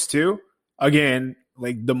points too. Again,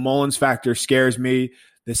 like the Mullins factor scares me.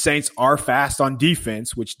 The Saints are fast on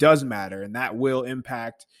defense, which does matter, and that will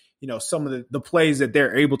impact, some of the plays that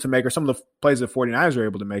they're able to make, or some of the plays that 49ers are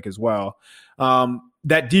able to make as well.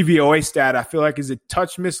 That DVOA stat, I feel like, is a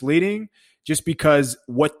touch misleading just because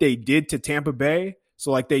what they did to Tampa Bay.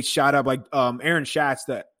 So, like, they shot up, like Aaron Schatz,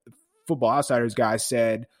 the Football Outsiders guy,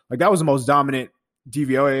 said, like, that was the most dominant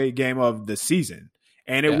DVOA game of the season.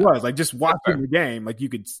 And it was, like, just watching the game, like,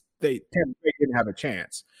 Tampa Bay didn't have a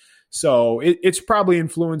chance. So it's probably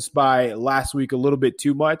influenced by last week a little bit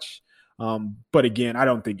too much. But again, I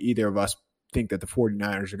don't think either of us think that the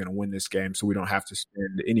 49ers are going to win this game, so we don't have to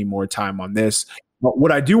spend any more time on this. But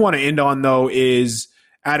what I do want to end on, though, is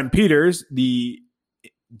Adam Peters, the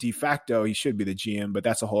de facto, he should be the GM, but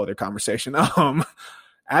that's a whole other conversation.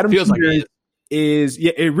 Adam Feels Peters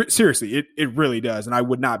like seriously, it really does. And I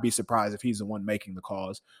would not be surprised if he's the one making the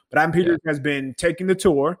calls. But Adam Peters has been taking the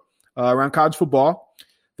tour around college football.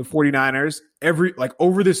 The 49ers,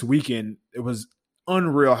 over this weekend, it was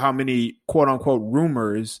unreal how many quote unquote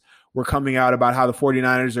rumors were coming out about how the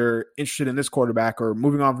 49ers are interested in this quarterback or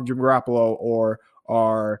moving on from Jimmy Garoppolo or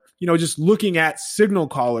are, just looking at signal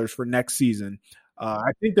callers for next season.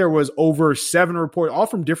 I think there was over 7 reports, all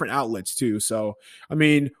from different outlets too. So, I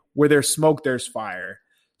mean, where there's smoke, there's fire.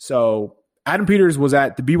 So Adam Peters was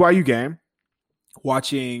at the BYU game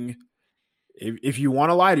watching. If you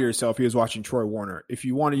want to lie to yourself, he was watching Troy Warner. If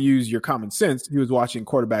you want to use your common sense, he was watching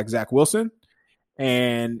quarterback Zach Wilson.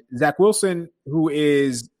 And Zach Wilson, who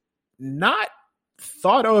is not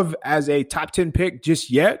thought of as a top 10 pick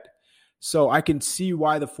just yet. So I can see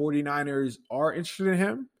why the 49ers are interested in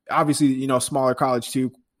him. Obviously, smaller college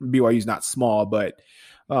too. BYU is not small, but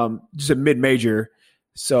just a mid-major.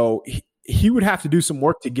 So he would have to do some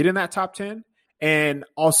work to get in that top 10. And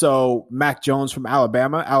also Mac Jones from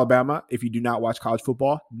Alabama. Alabama, if you do not watch college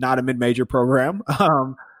football, not a mid-major program.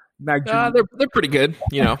 Mac Jones, they're pretty good.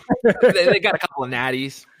 They got a couple of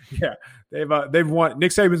natties. Yeah, they've won.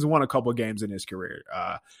 Nick Saban's won a couple of games in his career.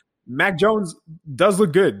 Mac Jones does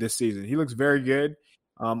look good this season. He looks very good.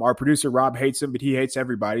 Our producer Rob hates him, but he hates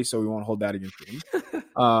everybody, so we won't hold that against him.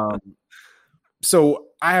 So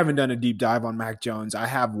I haven't done a deep dive on Mac Jones. I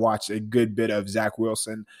have watched a good bit of Zach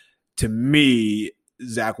Wilson. To me,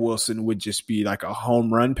 Zach Wilson would just be like a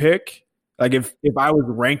home run pick. Like if I was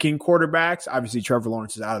ranking quarterbacks, obviously Trevor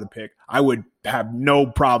Lawrence is out of the pick. I would have no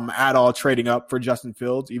problem at all trading up for Justin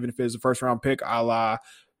Fields, even if it was a first round pick, a la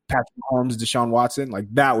Patrick Mahomes, Deshaun Watson. Like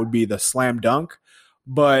that would be the slam dunk.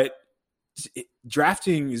 But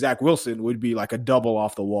drafting Zach Wilson would be like a double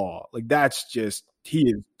off the wall. Like that's just, he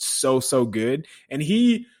is so good. And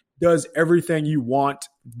he does everything you want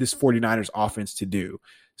this 49ers offense to do.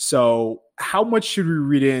 So how much should we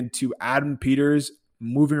read into Adam Peters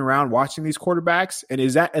moving around watching these quarterbacks? And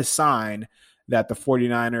is that a sign that the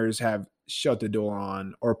 49ers have shut the door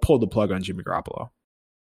on or pulled the plug on Jimmy Garoppolo?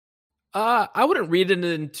 I wouldn't read it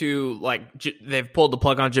into like they've pulled the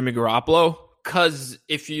plug on Jimmy Garoppolo, because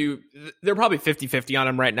they're probably 50-50 on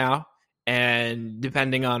him right now. And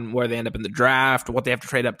depending on where they end up in the draft, what they have to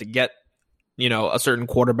trade up to get, a certain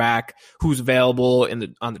quarterback, who's available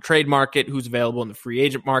on the trade market, who's available in the free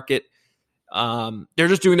agent market. They're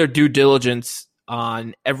just doing their due diligence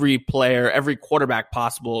on every player, every quarterback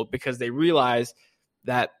possible, because they realize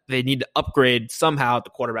that they need to upgrade somehow at the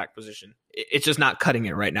quarterback position. It's just not cutting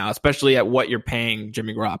it right now, especially at what you're paying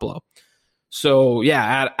Jimmy Garoppolo. So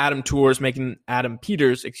yeah, Adam Peters making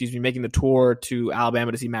the tour to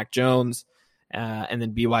Alabama to see Mac Jones, and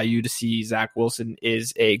then BYU to see Zach Wilson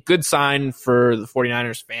is a good sign for the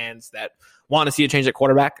 49ers fans that want to see a change at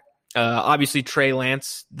quarterback. Obviously, Trey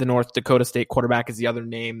Lance, the North Dakota State quarterback, is the other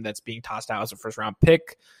name that's being tossed out as a first-round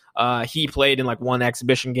pick. He played in like one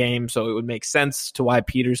exhibition game, so it would make sense to why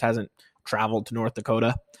Peters hasn't traveled to North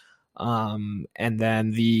Dakota. And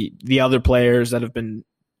then the other players that have been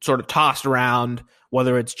sort of tossed around,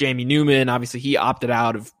 whether it's Jamie Newman, obviously he opted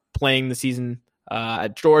out of playing the season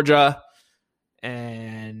at Georgia.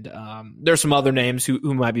 And there's some other names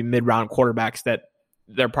who might be mid-round quarterbacks that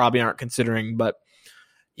they probably aren't considering. But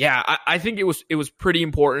yeah, I think it was pretty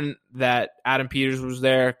important that Adam Peters was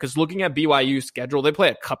there, because looking at BYU's schedule, they play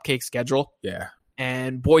a cupcake schedule. Yeah.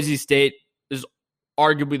 And Boise State is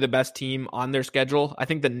arguably the best team on their schedule. I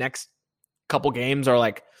think the next couple games are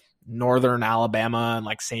like Northern Alabama and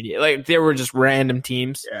like San Diego. Like they were just random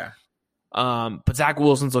teams. Yeah. But Zach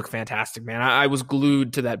Wilson's looked fantastic, man. I was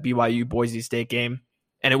glued to that BYU Boise State game,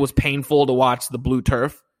 and it was painful to watch the blue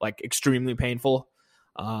turf, like extremely painful.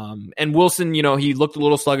 And Wilson, he looked a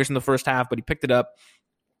little sluggish in the first half, but he picked it up.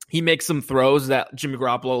 He makes some throws that Jimmy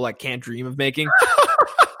Garoppolo like can't dream of making.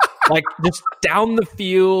 Like just down the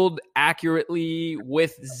field accurately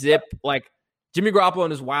with zip. Like Jimmy Garoppolo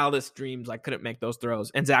in his wildest dreams couldn't make those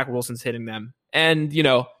throws, and Zach Wilson's hitting them. And,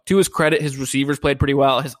 to his credit, his receivers played pretty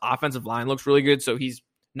well. His offensive line looks really good, so he's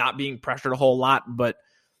not being pressured a whole lot. But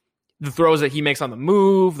the throws that he makes on the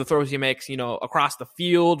move, the throws he makes, across the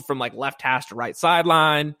field from left hash to right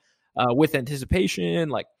sideline with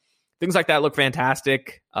anticipation, things like that look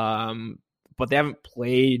fantastic. But they haven't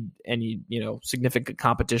played any, significant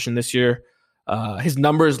competition this year. His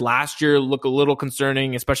numbers last year look a little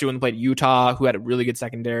concerning, especially when they played Utah, who had a really good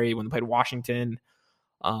secondary, when they played Washington.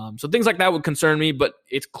 So things like that would concern me, but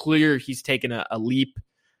it's clear he's taken a leap.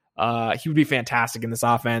 He would be fantastic in this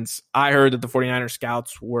offense. I heard that the 49ers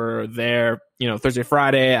scouts were there, Thursday,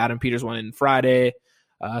 Friday. Adam Peters went in Friday,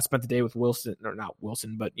 spent the day with Wilson, or not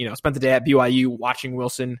Wilson, but, spent the day at BYU watching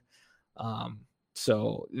Wilson.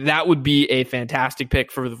 So that would be a fantastic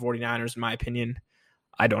pick for the 49ers, in my opinion.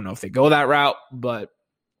 I don't know if they go that route, but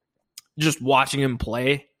just watching him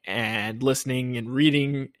play and listening and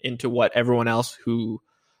reading into what everyone else who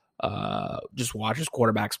just watches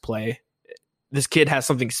quarterbacks play, this kid has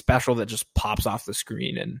something special that just pops off the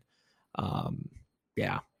screen. And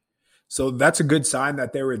yeah. So that's a good sign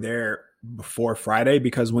that they were there before Friday,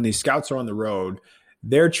 because when these scouts are on the road,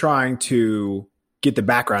 they're trying to get the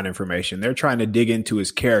background information. They're trying to dig into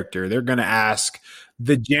his character. They're going to ask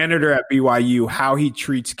the janitor at BYU how he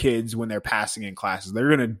treats kids when they're passing in classes. They're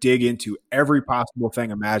going to dig into every possible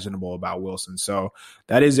thing imaginable about Wilson. So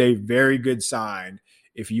that is a very good sign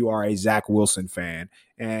if you are a Zach Wilson fan.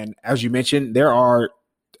 And as you mentioned, there are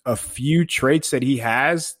a few traits that he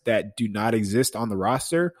has that do not exist on the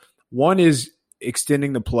roster. One is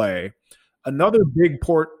extending the play. Another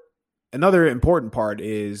important part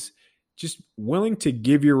is just willing to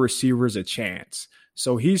give your receivers a chance.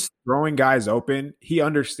 So he's throwing guys open. He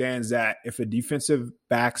understands that if a defensive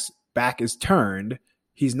back's back is turned,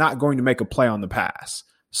 he's not going to make a play on the pass.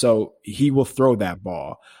 So he will throw that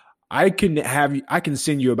ball. I can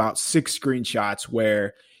send you about 6 screenshots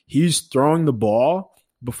where he's throwing the ball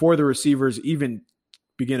before the receivers even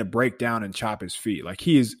begin to break down and chop his feet.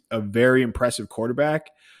 He is a very impressive quarterback.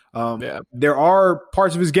 There are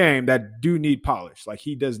parts of his game that do need polish.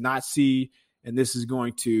 He does not see, and this is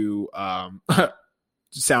going to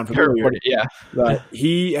sound familiar. Yeah. But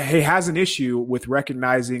he has an issue with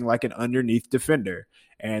recognizing an underneath defender.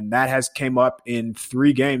 And that has came up in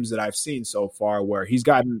 3 games that I've seen so far where he's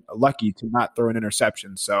gotten lucky to not throw an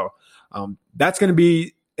interception. So that's going to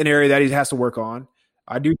be an area that he has to work on.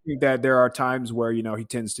 I do think that there are times where, he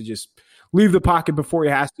tends to just leave the pocket before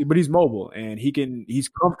he has to, but he's mobile and he's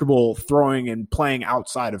comfortable throwing and playing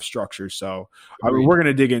outside of structure. So we're going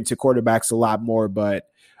to dig into quarterbacks a lot more, but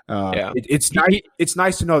it's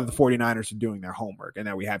nice to know that the 49ers are doing their homework and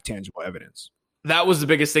that we have tangible evidence. That was the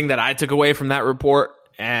biggest thing that I took away from that report,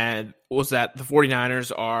 and was that the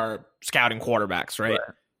 49ers are scouting quarterbacks, right?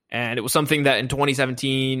 And it was something that in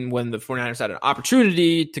 2017, when the 49ers had an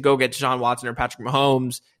opportunity to go get Deshaun Watson or Patrick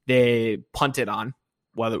Mahomes, they punted on,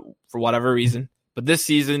 for whatever reason. But this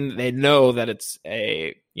season, they know that it's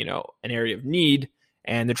an area of need,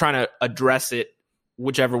 and they're trying to address it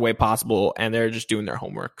whichever way possible, and they're just doing their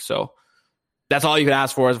homework. So that's all you could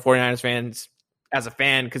ask for as a 49ers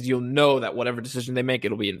fan, because you'll know that whatever decision they make,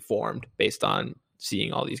 it'll be informed based on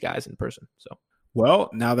seeing all these guys in person. So, well,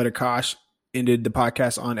 now that Akash ended the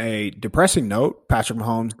podcast on a depressing note, Patrick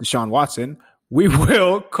Mahomes, Deshaun Watson, we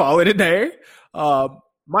will call it a day.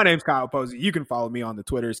 My name's Kyle Posey. You can follow me on the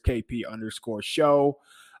Twitters, KP_show.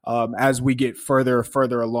 As we get further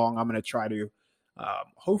along, I'm going to try to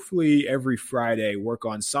hopefully every Friday work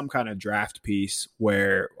on some kind of draft piece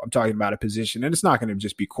where I'm talking about a position, and it's not going to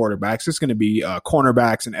just be quarterbacks. It's going to be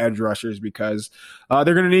cornerbacks and edge rushers, because they're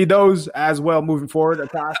going to need those as well moving forward.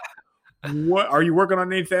 Akash, what are you working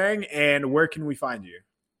on anything, and where can we find you?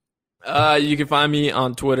 You can find me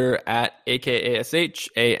on Twitter at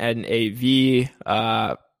AKASHANAV.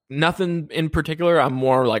 Nothing in particular. I'm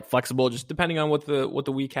more flexible, just depending on what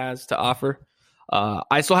the week has to offer.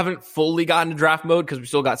 I still haven't fully gotten to draft mode because we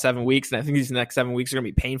still got 7 weeks, and I think these next 7 weeks are going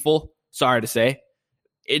to be painful. Sorry to say.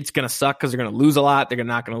 It's going to suck because they're going to lose a lot. They're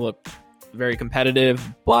not going to look very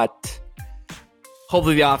competitive, but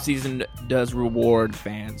hopefully the offseason does reward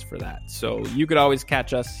fans for that. So you could always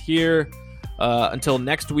catch us here until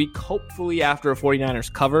next week, hopefully after a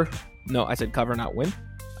 49ers cover. No, I said cover, not win.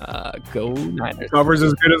 Go Niners. Cover's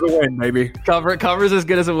as good as a win, baby. Cover's as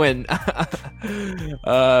good as a win.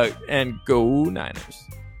 And go Niners.